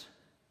presence,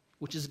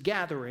 which is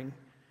gathering,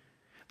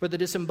 for the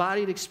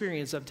disembodied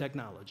experience of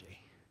technology.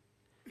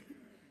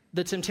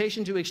 The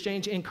temptation to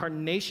exchange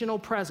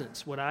incarnational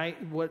presence, what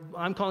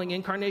I'm calling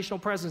incarnational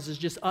presence is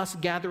just us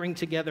gathering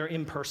together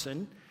in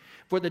person,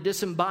 for the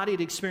disembodied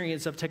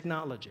experience of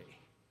technology.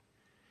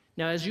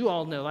 Now, as you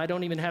all know, I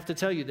don't even have to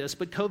tell you this,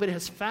 but COVID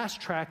has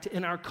fast-tracked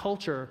in our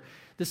culture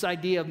this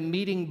idea of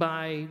meeting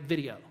by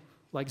video,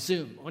 like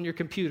Zoom, on your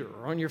computer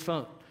or on your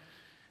phone.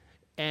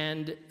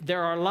 And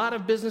there are a lot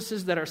of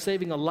businesses that are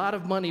saving a lot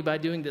of money by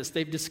doing this.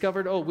 They've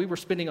discovered, we were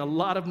spending a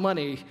lot of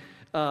money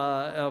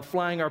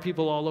flying our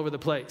people all over the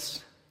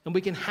place. And we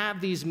can have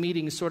these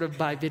meetings sort of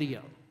by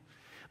video.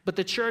 But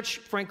the church,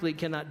 frankly,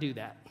 cannot do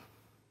that.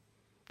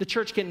 The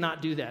church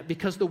cannot do that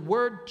because the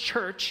word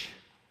church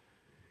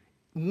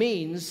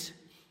means,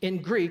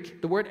 in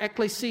Greek, the word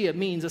ekklesia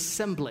means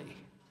assembly.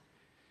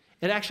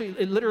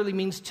 It literally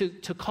means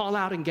to call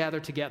out and gather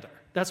together.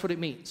 That's what it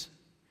means.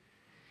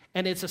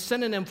 And it's a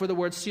synonym for the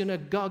word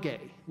synagogue,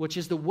 which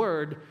is the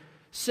word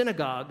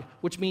synagogue,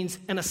 which means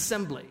an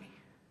assembly.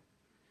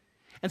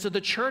 And so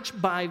the church,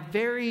 by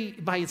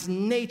its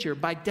nature,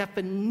 by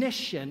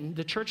definition,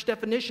 the church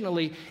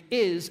definitionally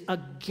is a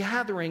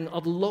gathering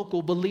of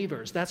local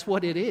believers. That's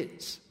what it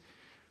is.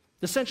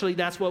 Essentially,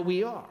 that's what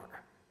we are.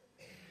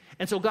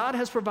 And so God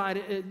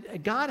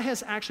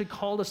has actually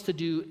called us to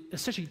do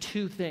essentially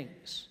two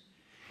things.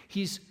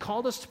 He's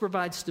called us to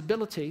provide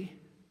stability,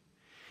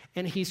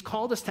 and he's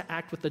called us to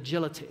act with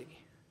agility.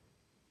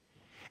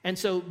 And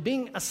so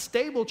being a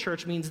stable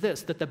church means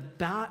this, that the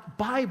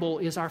Bible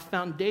is our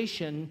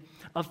foundation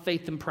of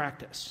faith and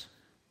practice.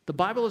 The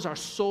Bible is our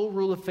sole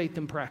rule of faith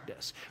and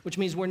practice, which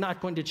means we're not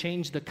going to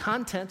change the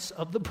contents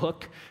of the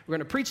book. We're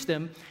going to preach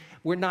them.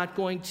 We're not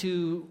going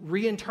to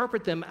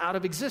reinterpret them out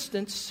of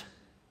existence.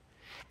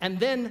 And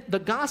then the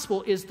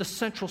gospel is the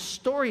central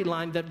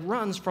storyline that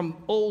runs from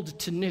old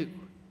to new.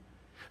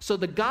 So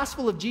the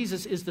gospel of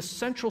Jesus is the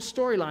central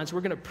storyline. So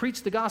we're going to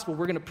preach the gospel.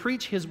 We're going to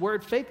preach his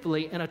word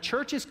faithfully. And a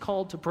church is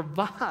called to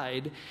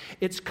provide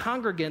its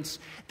congregants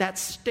that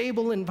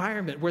stable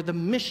environment where the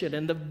mission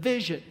and the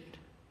vision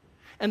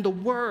and the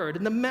word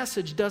and the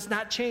message does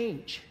not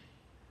change.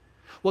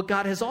 What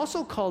God has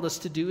also called us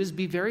to do is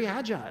be very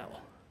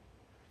agile,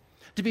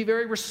 to be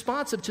very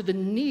responsive to the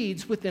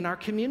needs within our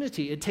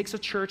community. It takes a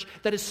church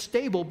that is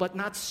stable but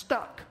not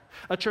stuck,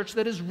 a church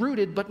that is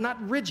rooted but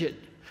not rigid,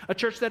 a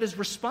church that is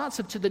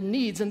responsive to the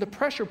needs and the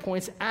pressure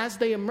points as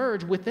they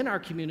emerge within our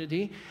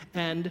community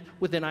and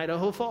within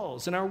Idaho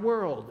Falls, in our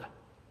world.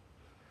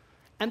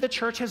 And the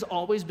church has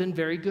always been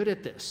very good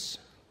at this.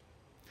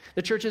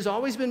 The church has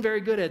always been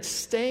very good at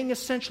staying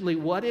essentially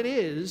what it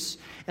is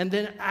and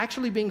then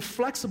actually being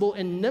flexible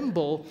and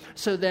nimble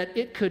so that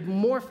it could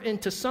morph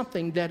into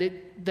something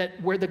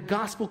where the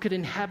gospel could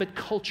inhabit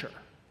culture.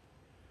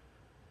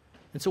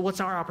 And so what's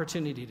our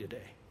opportunity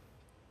today?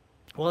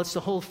 Well, it's to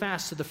hold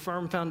fast to the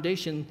firm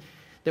foundation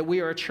that we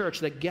are a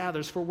church that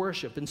gathers for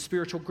worship and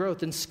spiritual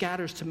growth and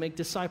scatters to make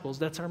disciples.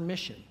 That's our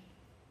mission.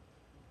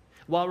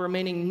 While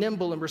remaining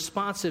nimble and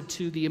responsive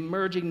to the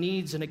emerging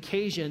needs and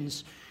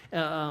occasions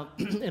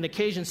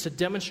to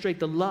demonstrate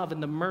the love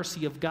and the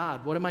mercy of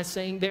God. What am I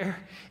saying there?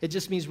 It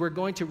just means we're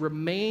going to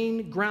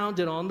remain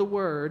grounded on the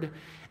word,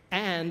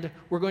 and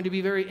we're going to be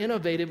very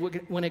innovative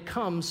when it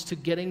comes to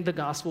getting the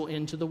gospel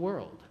into the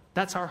world.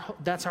 That's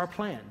our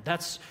plan.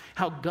 That's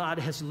how God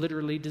has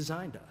literally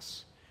designed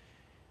us.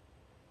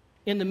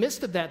 In the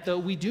midst of that, though,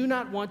 we do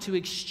not want to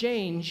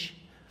exchange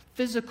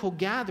physical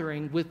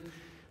gathering with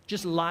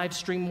just live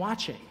stream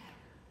watching.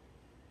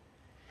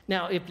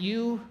 Now, if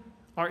you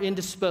are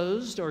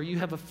indisposed, or you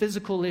have a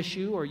physical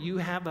issue, or you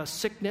have a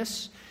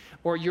sickness,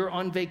 or you're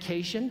on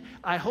vacation,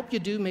 I hope you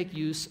do make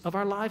use of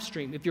our live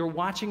stream. If you're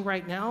watching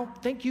right now,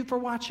 thank you for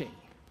watching.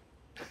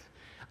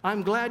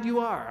 I'm glad you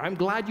are. I'm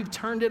glad you've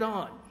turned it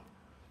on.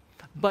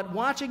 But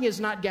watching is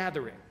not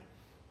gathering.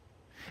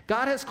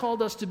 God has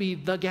called us to be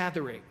the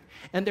gathering.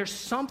 And there's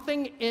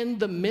something in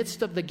the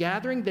midst of the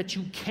gathering that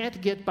you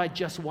can't get by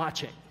just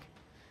watching.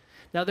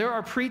 Now, there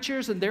are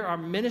preachers and there are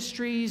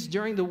ministries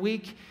during the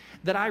week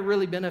that I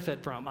really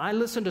benefit from. I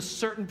listen to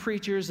certain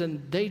preachers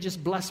and they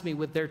just bless me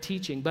with their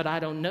teaching, but I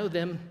don't know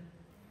them.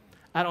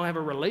 I don't have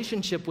a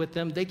relationship with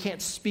them. They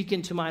can't speak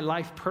into my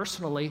life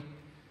personally.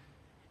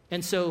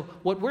 And so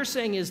what we're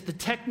saying is the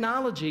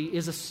technology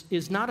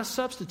is not a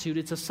substitute,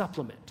 it's a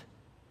supplement.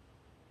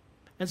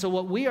 And so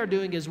what we are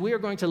doing is we are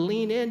going to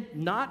lean in,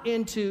 not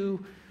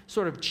into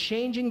sort of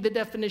changing the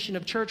definition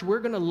of church. We're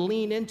going to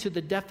lean into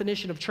the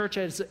definition of church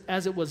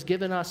as it was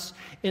given us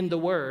in the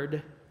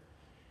Word.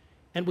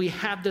 And we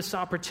have this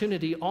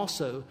opportunity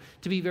also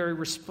to be very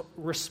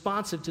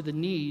responsive to the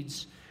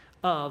needs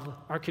of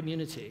our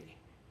community.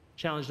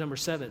 Challenge number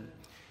 7,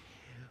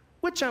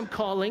 which I'm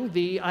calling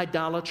the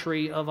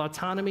idolatry of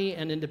autonomy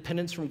and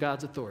independence from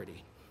God's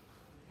authority.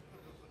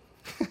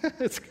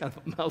 It's kind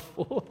of a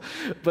mouthful,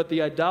 but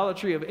the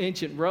idolatry of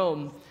ancient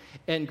Rome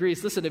and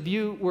Greece. Listen, if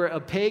you were a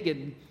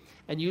pagan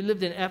and you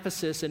lived in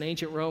Ephesus in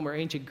ancient Rome or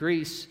ancient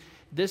Greece,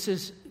 this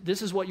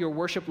is what your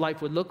worship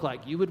life would look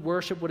like. You would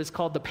worship what is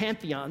called the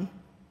Pantheon.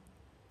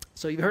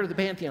 So you've heard of the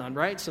Pantheon,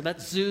 right? So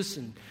that's Zeus,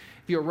 and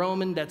if you're a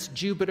Roman, that's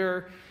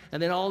Jupiter,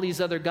 and then all these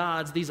other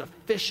gods, these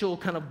official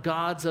kind of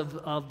gods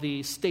of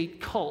the state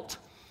cult.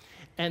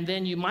 And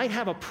then you might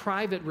have a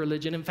private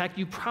religion. In fact,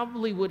 you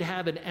probably would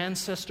have an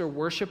ancestor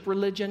worship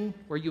religion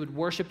where you would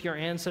worship your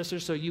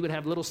ancestors. So you would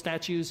have little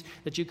statues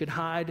that you could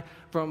hide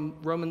from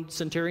Roman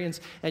centurions,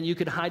 and you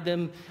could hide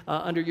them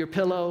under your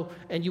pillow,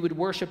 and you would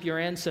worship your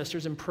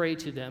ancestors and pray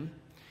to them.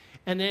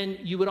 And then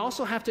you would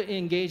also have to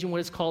engage in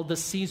what is called the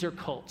Caesar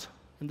cult.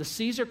 And the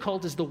Caesar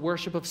cult is the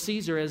worship of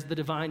Caesar as the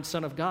divine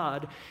Son of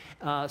God,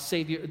 the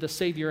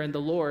Savior and the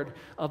Lord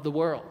of the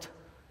world.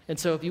 And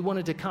so if you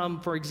wanted to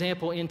come, for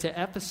example, into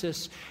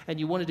Ephesus and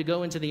you wanted to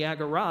go into the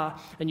Agora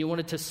and you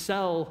wanted to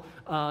sell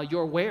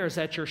your wares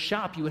at your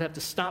shop, you would have to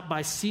stop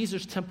by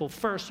Caesar's temple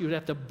first. You would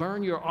have to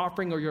burn your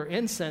offering or your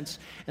incense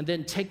and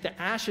then take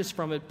the ashes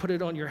from it, put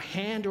it on your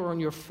hand or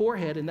on your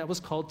forehead, and that was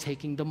called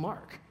taking the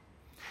mark.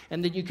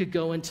 And then you could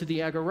go into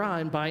the agora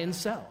and buy and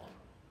sell.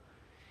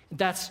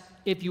 That's,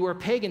 if you were a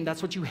pagan,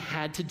 that's what you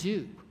had to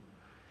do.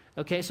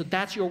 Okay, so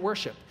that's your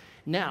worship.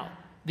 Now,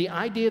 the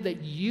idea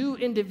that you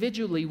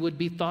individually would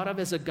be thought of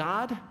as a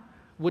god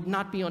would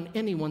not be on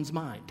anyone's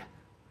mind.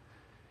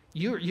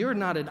 You're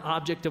not an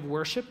object of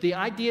worship. The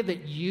idea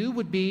that you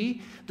would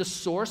be the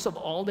source of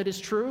all that is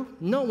true,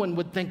 no one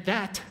would think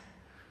that.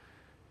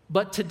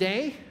 But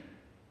today,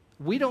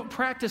 we don't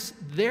practice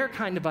their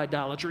kind of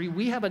idolatry.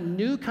 We have a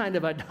new kind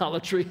of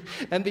idolatry.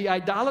 And the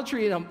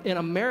idolatry in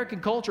American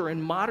culture,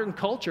 in modern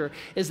culture,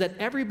 is that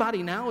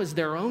everybody now is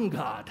their own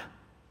God.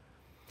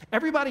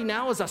 Everybody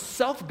now is a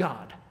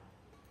self-God.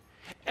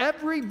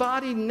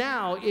 Everybody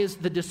now is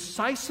the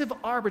decisive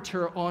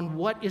arbiter on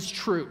what is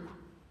true.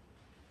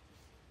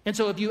 And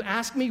so if you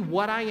ask me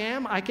what I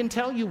am, I can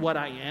tell you what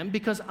I am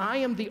because I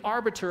am the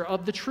arbiter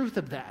of the truth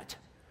of that.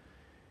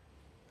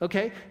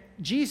 Okay?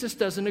 Jesus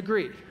doesn't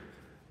agree.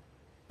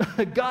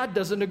 God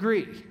doesn't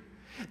agree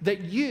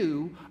that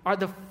you are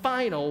the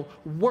final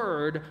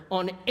word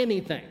on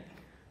anything.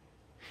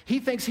 He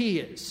thinks he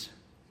is.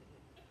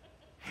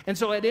 And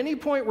so at any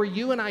point where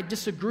you and I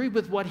disagree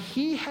with what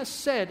he has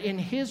said in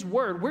his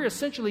word, we're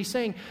essentially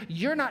saying,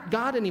 you're not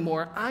God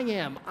anymore, I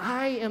am.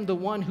 I am the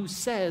one who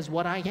says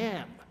what I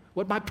am,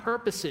 what my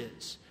purpose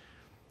is,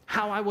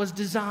 how I was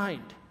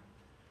designed.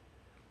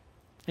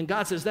 And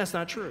God says that's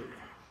not true.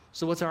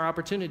 So what's our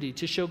opportunity?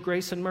 To show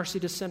grace and mercy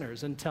to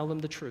sinners and tell them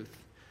the truth.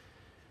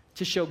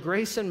 To show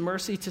grace and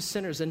mercy to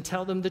sinners and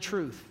tell them the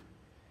truth.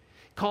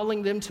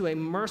 Calling them to a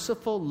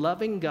merciful,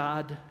 loving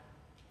God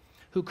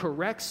who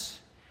corrects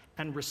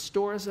and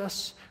restores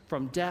us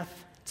from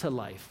death to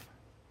life.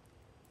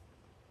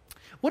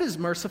 What is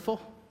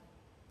merciful?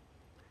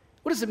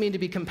 What does it mean to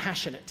be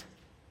compassionate?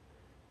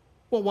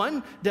 Well,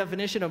 one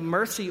definition of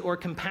mercy or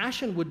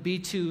compassion would be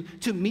to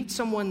meet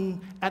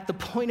someone at the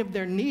point of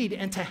their need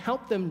and to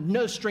help them,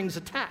 no strings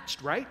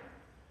attached, right?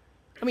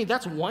 I mean,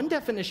 that's one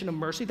definition of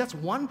mercy. That's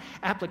one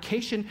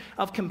application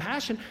of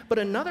compassion. But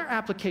another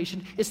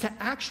application is to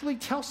actually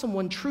tell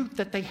someone truth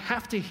that they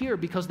have to hear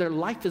because their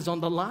life is on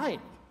the line.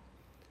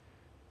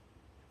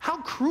 How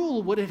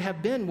cruel would it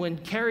have been when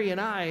Carrie and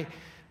I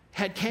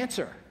had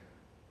cancer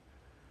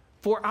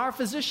for our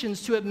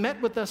physicians to have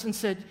met with us and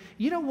said,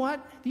 you know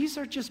what? These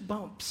are just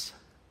bumps.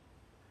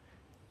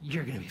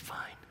 You're going to be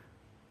fine.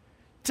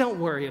 Don't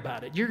worry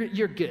about it.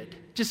 You're good.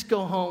 Just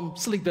go home,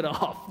 sleep it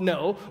off.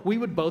 No, we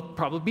would both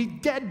probably be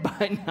dead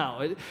by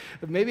now.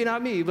 Maybe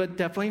not me, but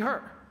definitely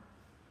her.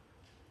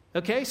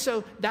 Okay,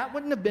 so that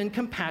wouldn't have been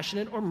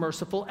compassionate or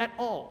merciful at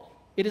all.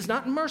 It is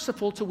not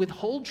merciful to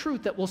withhold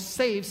truth that will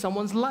save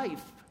someone's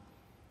life.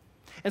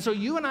 And so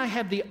you and I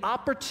have the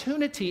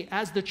opportunity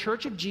as the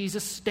Church of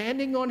Jesus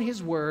standing on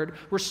his word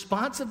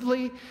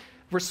responsively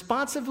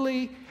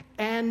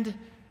and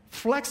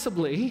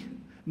flexibly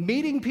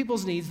meeting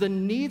people's needs, the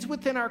needs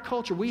within our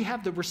culture. We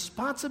have the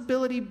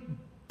responsibility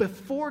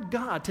before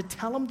God to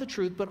tell them the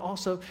truth, but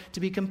also to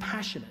be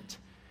compassionate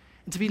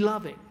and to be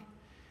loving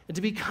and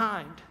to be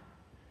kind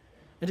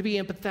and to be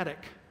empathetic.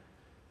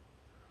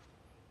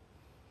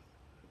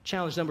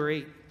 Challenge number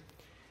 8.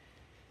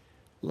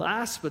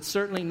 Last, but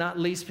certainly not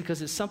least,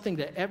 because it's something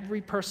that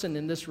every person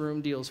in this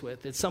room deals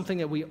with. It's something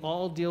that we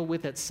all deal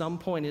with at some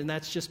point, and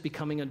that's just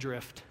becoming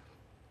adrift.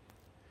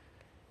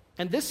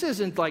 And this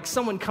isn't like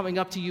someone coming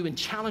up to you and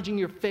challenging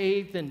your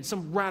faith and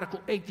some radical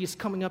atheist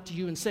coming up to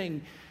you and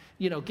saying,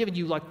 giving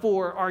you like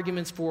 4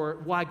 arguments for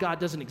why God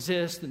doesn't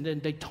exist, and then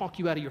they talk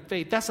you out of your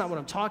faith. That's not what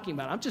I'm talking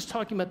about. I'm just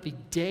talking about the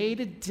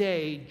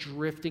day-to-day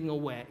drifting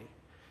away.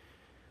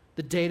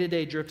 The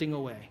day-to-day drifting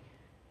away.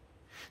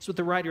 That's what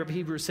the writer of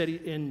Hebrews said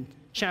in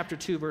chapter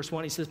 2, verse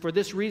 1. He says, for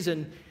this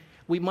reason,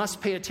 we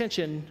must pay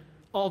attention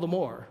all the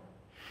more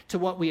to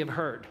what we have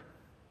heard,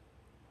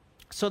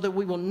 so that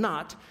we will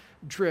not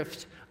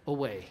drift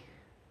away.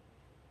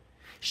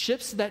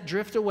 Ships that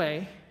drift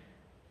away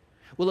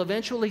will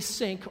eventually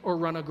sink or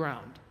run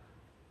aground.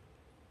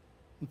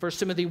 In 1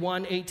 Timothy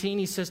 1:18,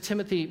 he says,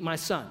 Timothy, my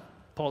son,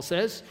 Paul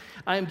says,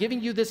 I am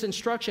giving you this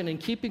instruction in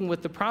keeping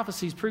with the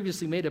prophecies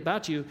previously made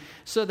about you,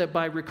 so that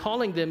by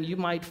recalling them you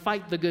might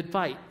fight the good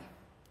fight,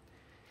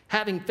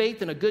 having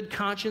faith and a good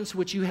conscience,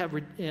 which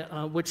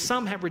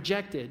some have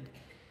rejected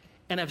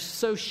and have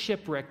so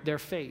shipwrecked their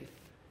faith.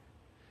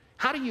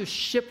 How do you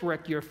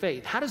shipwreck your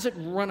faith? How does it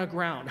run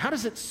aground? How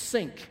does it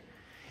sink?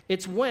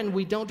 It's when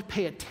we don't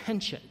pay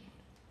attention.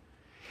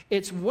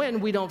 It's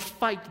when we don't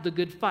fight the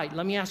good fight.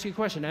 Let me ask you a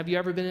question. Have you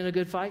ever been in a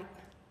good fight?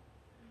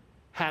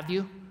 Have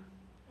you?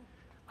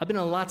 I've been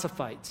in lots of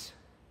fights.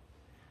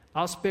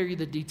 I'll spare you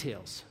the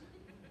details.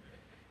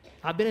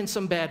 I've been in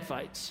some bad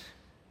fights.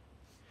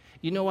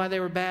 You know why they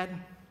were bad?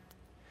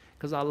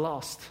 Because I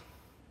lost.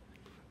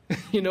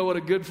 You know what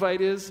a good fight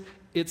is?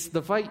 It's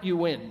the fight you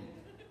win.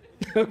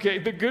 Okay,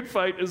 the good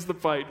fight is the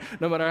fight.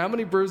 No matter how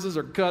many bruises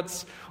or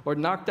cuts or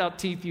knocked out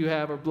teeth you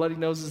have or bloody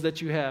noses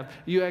that you have,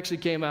 you actually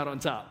came out on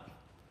top.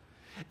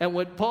 And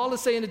what Paul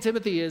is saying to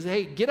Timothy is,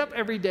 hey, get up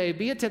every day,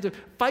 be attentive,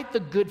 fight the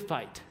good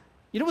fight.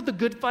 You know what the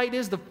good fight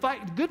is? The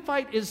good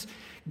fight is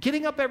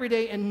getting up every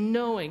day and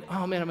knowing,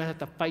 oh man, I'm going to have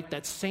to fight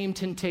that same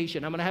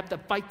temptation. I'm going to have to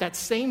fight that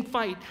same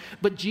fight.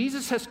 But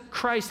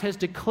Christ has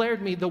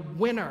declared me the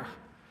winner.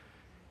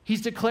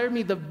 He's declared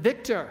me the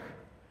victor.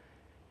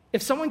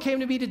 If someone came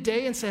to me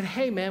today and said,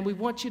 hey man, we're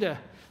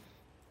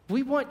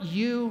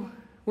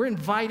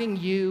inviting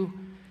you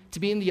to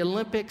be in the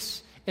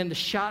Olympics and the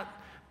shot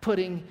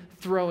putting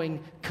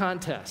throwing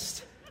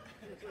contest.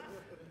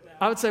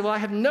 I would say, well, I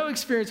have no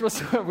experience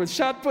whatsoever with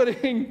shot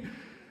putting,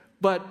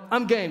 but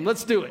I'm game.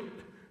 Let's do it.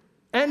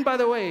 And by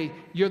the way,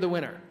 you're the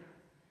winner.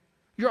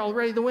 You're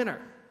already the winner.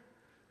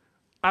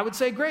 I would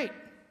say, great.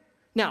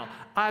 Now,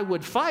 I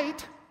would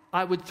fight.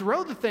 I would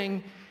throw the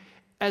thing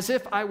as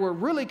if I were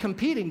really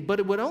competing, but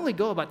it would only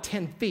go about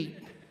 10 feet.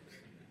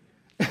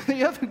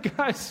 The other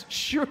guys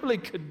surely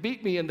could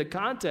beat me in the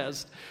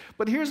contest.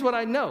 But here's what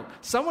I know.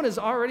 Someone has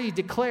already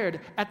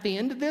declared, at the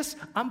end of this,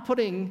 I'm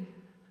putting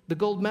the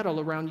gold medal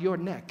around your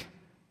neck.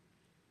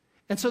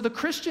 And so the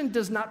Christian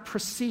does not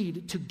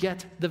proceed to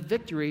get the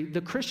victory.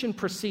 The Christian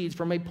proceeds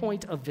from a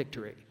point of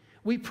victory.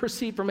 We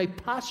proceed from a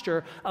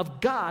posture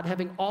of God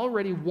having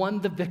already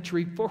won the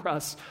victory for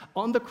us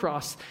on the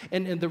cross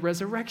and in the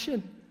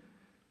resurrection.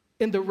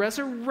 In the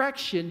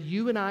resurrection,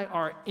 you and I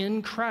are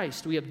in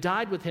Christ. We have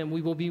died with him.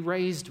 We will be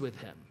raised with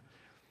him.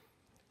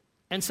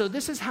 And so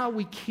this is how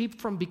we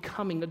keep from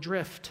becoming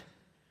adrift.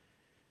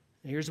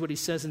 And here's what he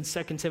says in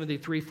 2 Timothy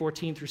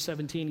 3:14 through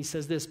 17. He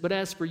says this, but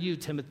as for you,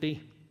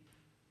 Timothy,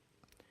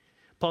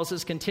 Paul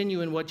says,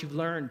 continue in what you've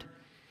learned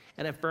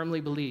and have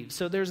firmly believed.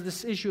 So there's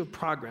this issue of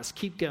progress.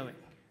 Keep going.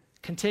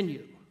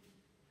 Continue.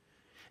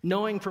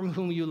 Knowing from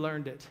whom you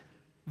learned it.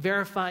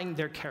 Verifying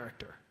their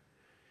character.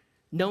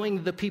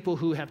 Knowing the people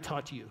who have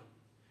taught you.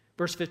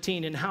 Verse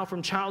 15, and how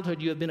from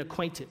childhood you have been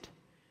acquainted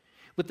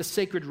with the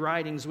sacred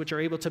writings which are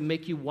able to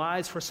make you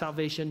wise for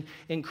salvation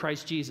in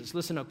Christ Jesus.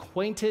 Listen,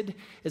 acquainted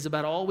is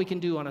about all we can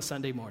do on a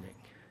Sunday morning.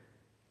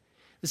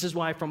 This is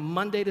why from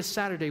Monday to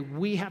Saturday,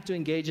 we have to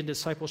engage in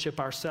discipleship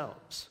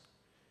ourselves.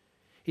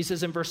 He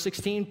says in verse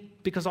 16,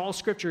 because all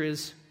Scripture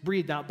is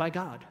breathed out by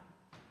God.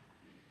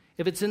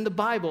 If it's in the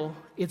Bible,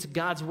 it's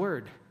God's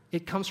word.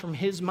 It comes from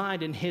his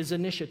mind and his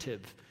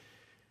initiative.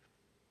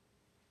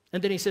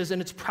 And then he says,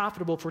 and it's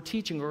profitable for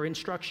teaching or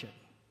instruction,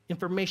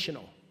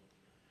 informational,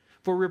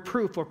 for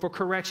reproof or for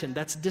correction.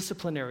 That's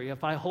disciplinary.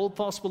 If I hold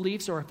false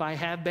beliefs or if I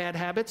have bad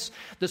habits,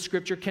 the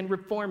Scripture can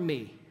reform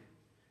me.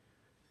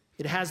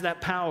 It has that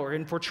power,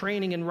 and for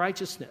training in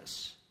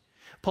righteousness.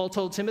 Paul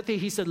told Timothy,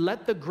 he said,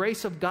 let the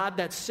grace of God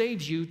that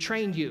saves you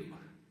train you.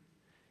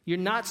 You're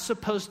not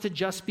supposed to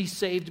just be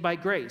saved by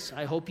grace.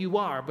 I hope you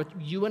are, but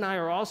you and I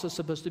are also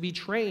supposed to be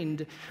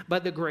trained by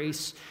the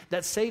grace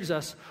that saves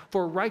us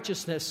for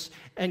righteousness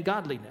and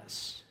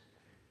godliness.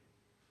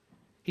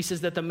 He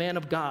says that the man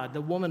of God,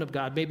 the woman of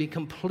God may be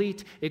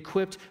complete,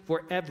 equipped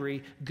for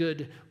every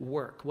good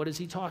work. What is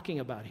he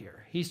talking about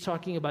here? He's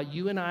talking about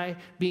you and I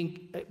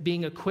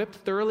being equipped,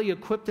 thoroughly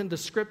equipped in the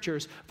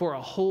Scriptures for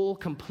a whole,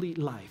 complete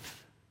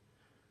life.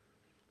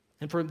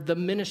 And for the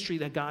ministry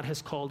that God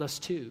has called us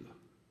to.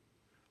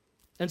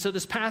 And so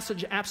this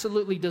passage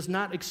absolutely does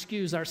not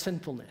excuse our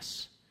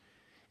sinfulness.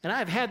 And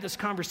I've had this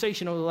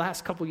conversation over the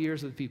last couple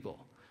years with people.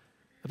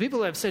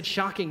 People have said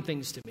shocking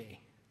things to me.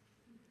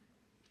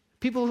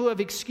 People who have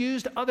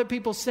excused other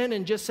people's sin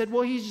and just said,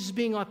 well, he's just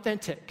being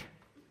authentic.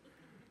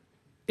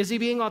 Is he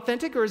being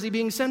authentic or is he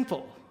being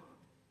sinful?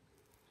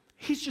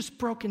 He's just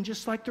broken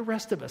just like the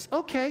rest of us.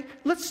 Okay,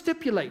 let's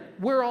stipulate.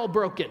 We're all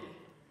broken.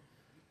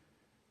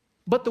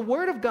 But the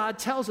Word of God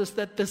tells us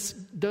that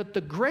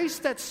the grace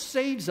that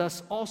saves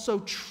us also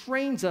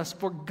trains us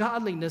for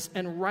godliness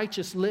and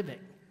righteous living.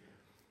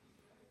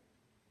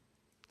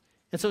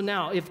 And so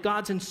now, if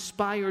God's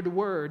inspired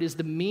Word is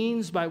the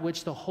means by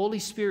which the Holy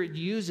Spirit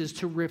uses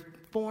to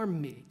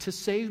reform me, to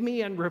save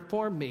me and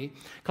reform me,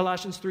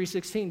 Colossians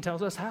 3:16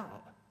 tells us how.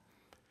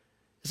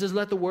 It says,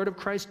 let the Word of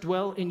Christ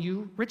dwell in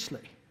you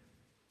richly,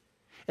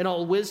 in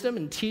all wisdom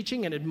and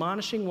teaching and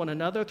admonishing one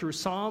another through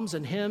psalms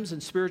and hymns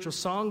and spiritual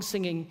songs,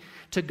 singing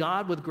to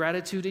God with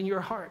gratitude in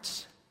your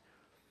hearts.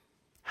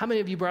 How many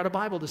of you brought a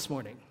Bible this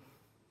morning?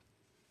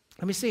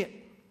 Let me see it.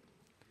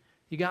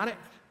 You got it?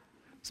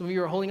 Some of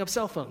you are holding up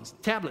cell phones,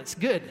 tablets.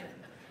 Good.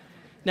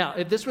 Now,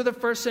 if this were the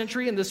first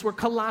century and this were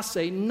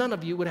Colossae, none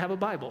of you would have a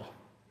Bible.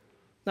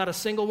 Not a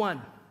single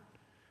one.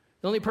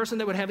 The only person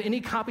that would have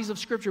any copies of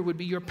Scripture would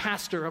be your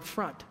pastor up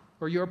front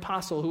or your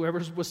apostle, whoever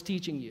was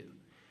teaching you.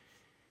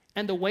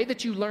 And the way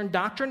that you learned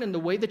doctrine and the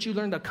way that you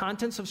learned the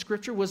contents of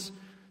Scripture was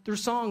through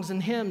songs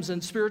and hymns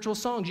and spiritual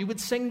songs. You would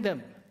sing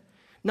them.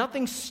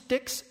 Nothing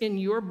sticks in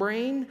your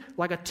brain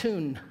like a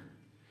tune.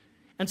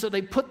 And so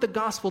they put the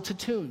gospel to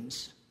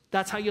tunes.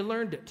 That's how you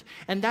learned it.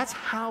 And that's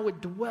how it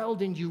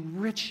dwelled in you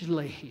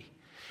richly.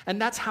 And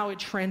that's how it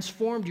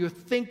transformed your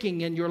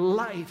thinking and your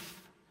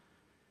life.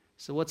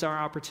 So what's our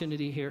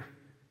opportunity here?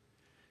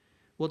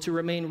 Well, to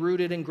remain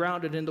rooted and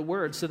grounded in the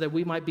Word so that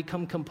we might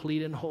become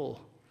complete and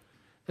whole,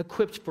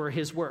 equipped for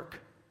His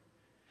work,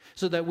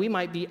 so that we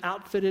might be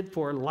outfitted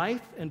for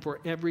life and for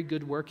every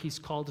good work He's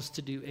called us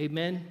to do.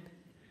 Amen?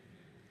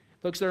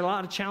 Folks, there are a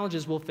lot of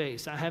challenges we'll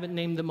face. I haven't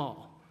named them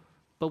all,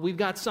 but we've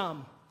got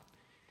some.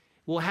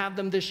 We'll have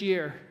them this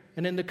year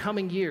and in the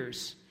coming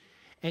years.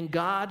 And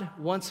God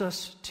wants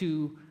us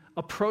to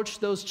approach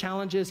those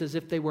challenges as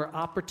if they were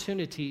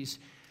opportunities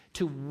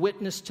to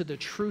witness to the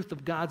truth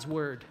of God's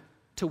word,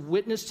 to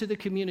witness to the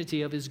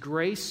community of his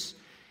grace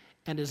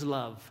and his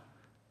love.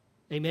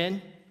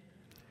 Amen?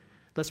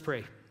 Let's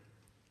pray.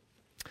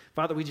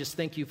 Father, we just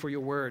thank you for your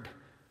word.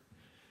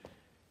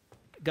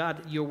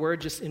 God, your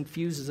word just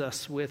infuses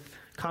us with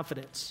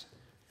confidence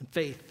and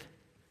faith.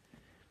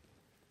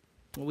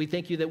 We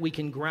thank you that we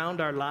can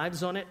ground our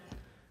lives on it,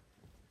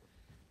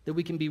 that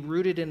we can be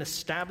rooted and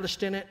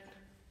established in it.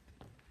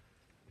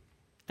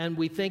 And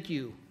we thank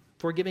you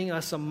for giving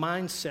us a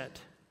mindset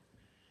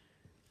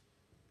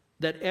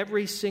that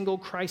every single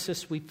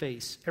crisis we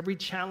face, every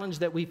challenge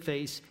that we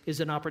face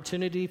is an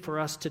opportunity for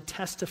us to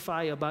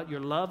testify about your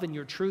love and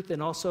your truth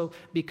and also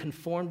be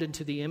conformed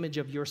into the image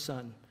of your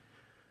Son.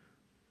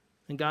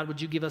 And God,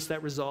 would you give us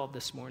that resolve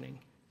this morning?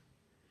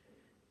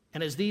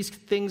 And as these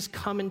things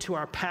come into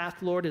our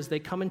path, Lord, as they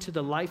come into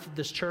the life of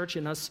this church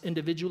and us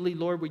individually,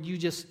 Lord, would you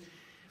just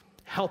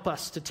help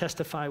us to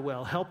testify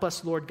well. Help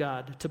us, Lord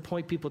God, to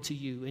point people to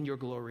you in your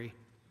glory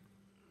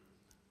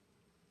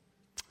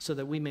so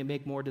that we may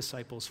make more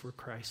disciples for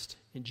Christ.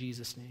 In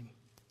Jesus' name,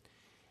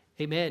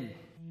 amen.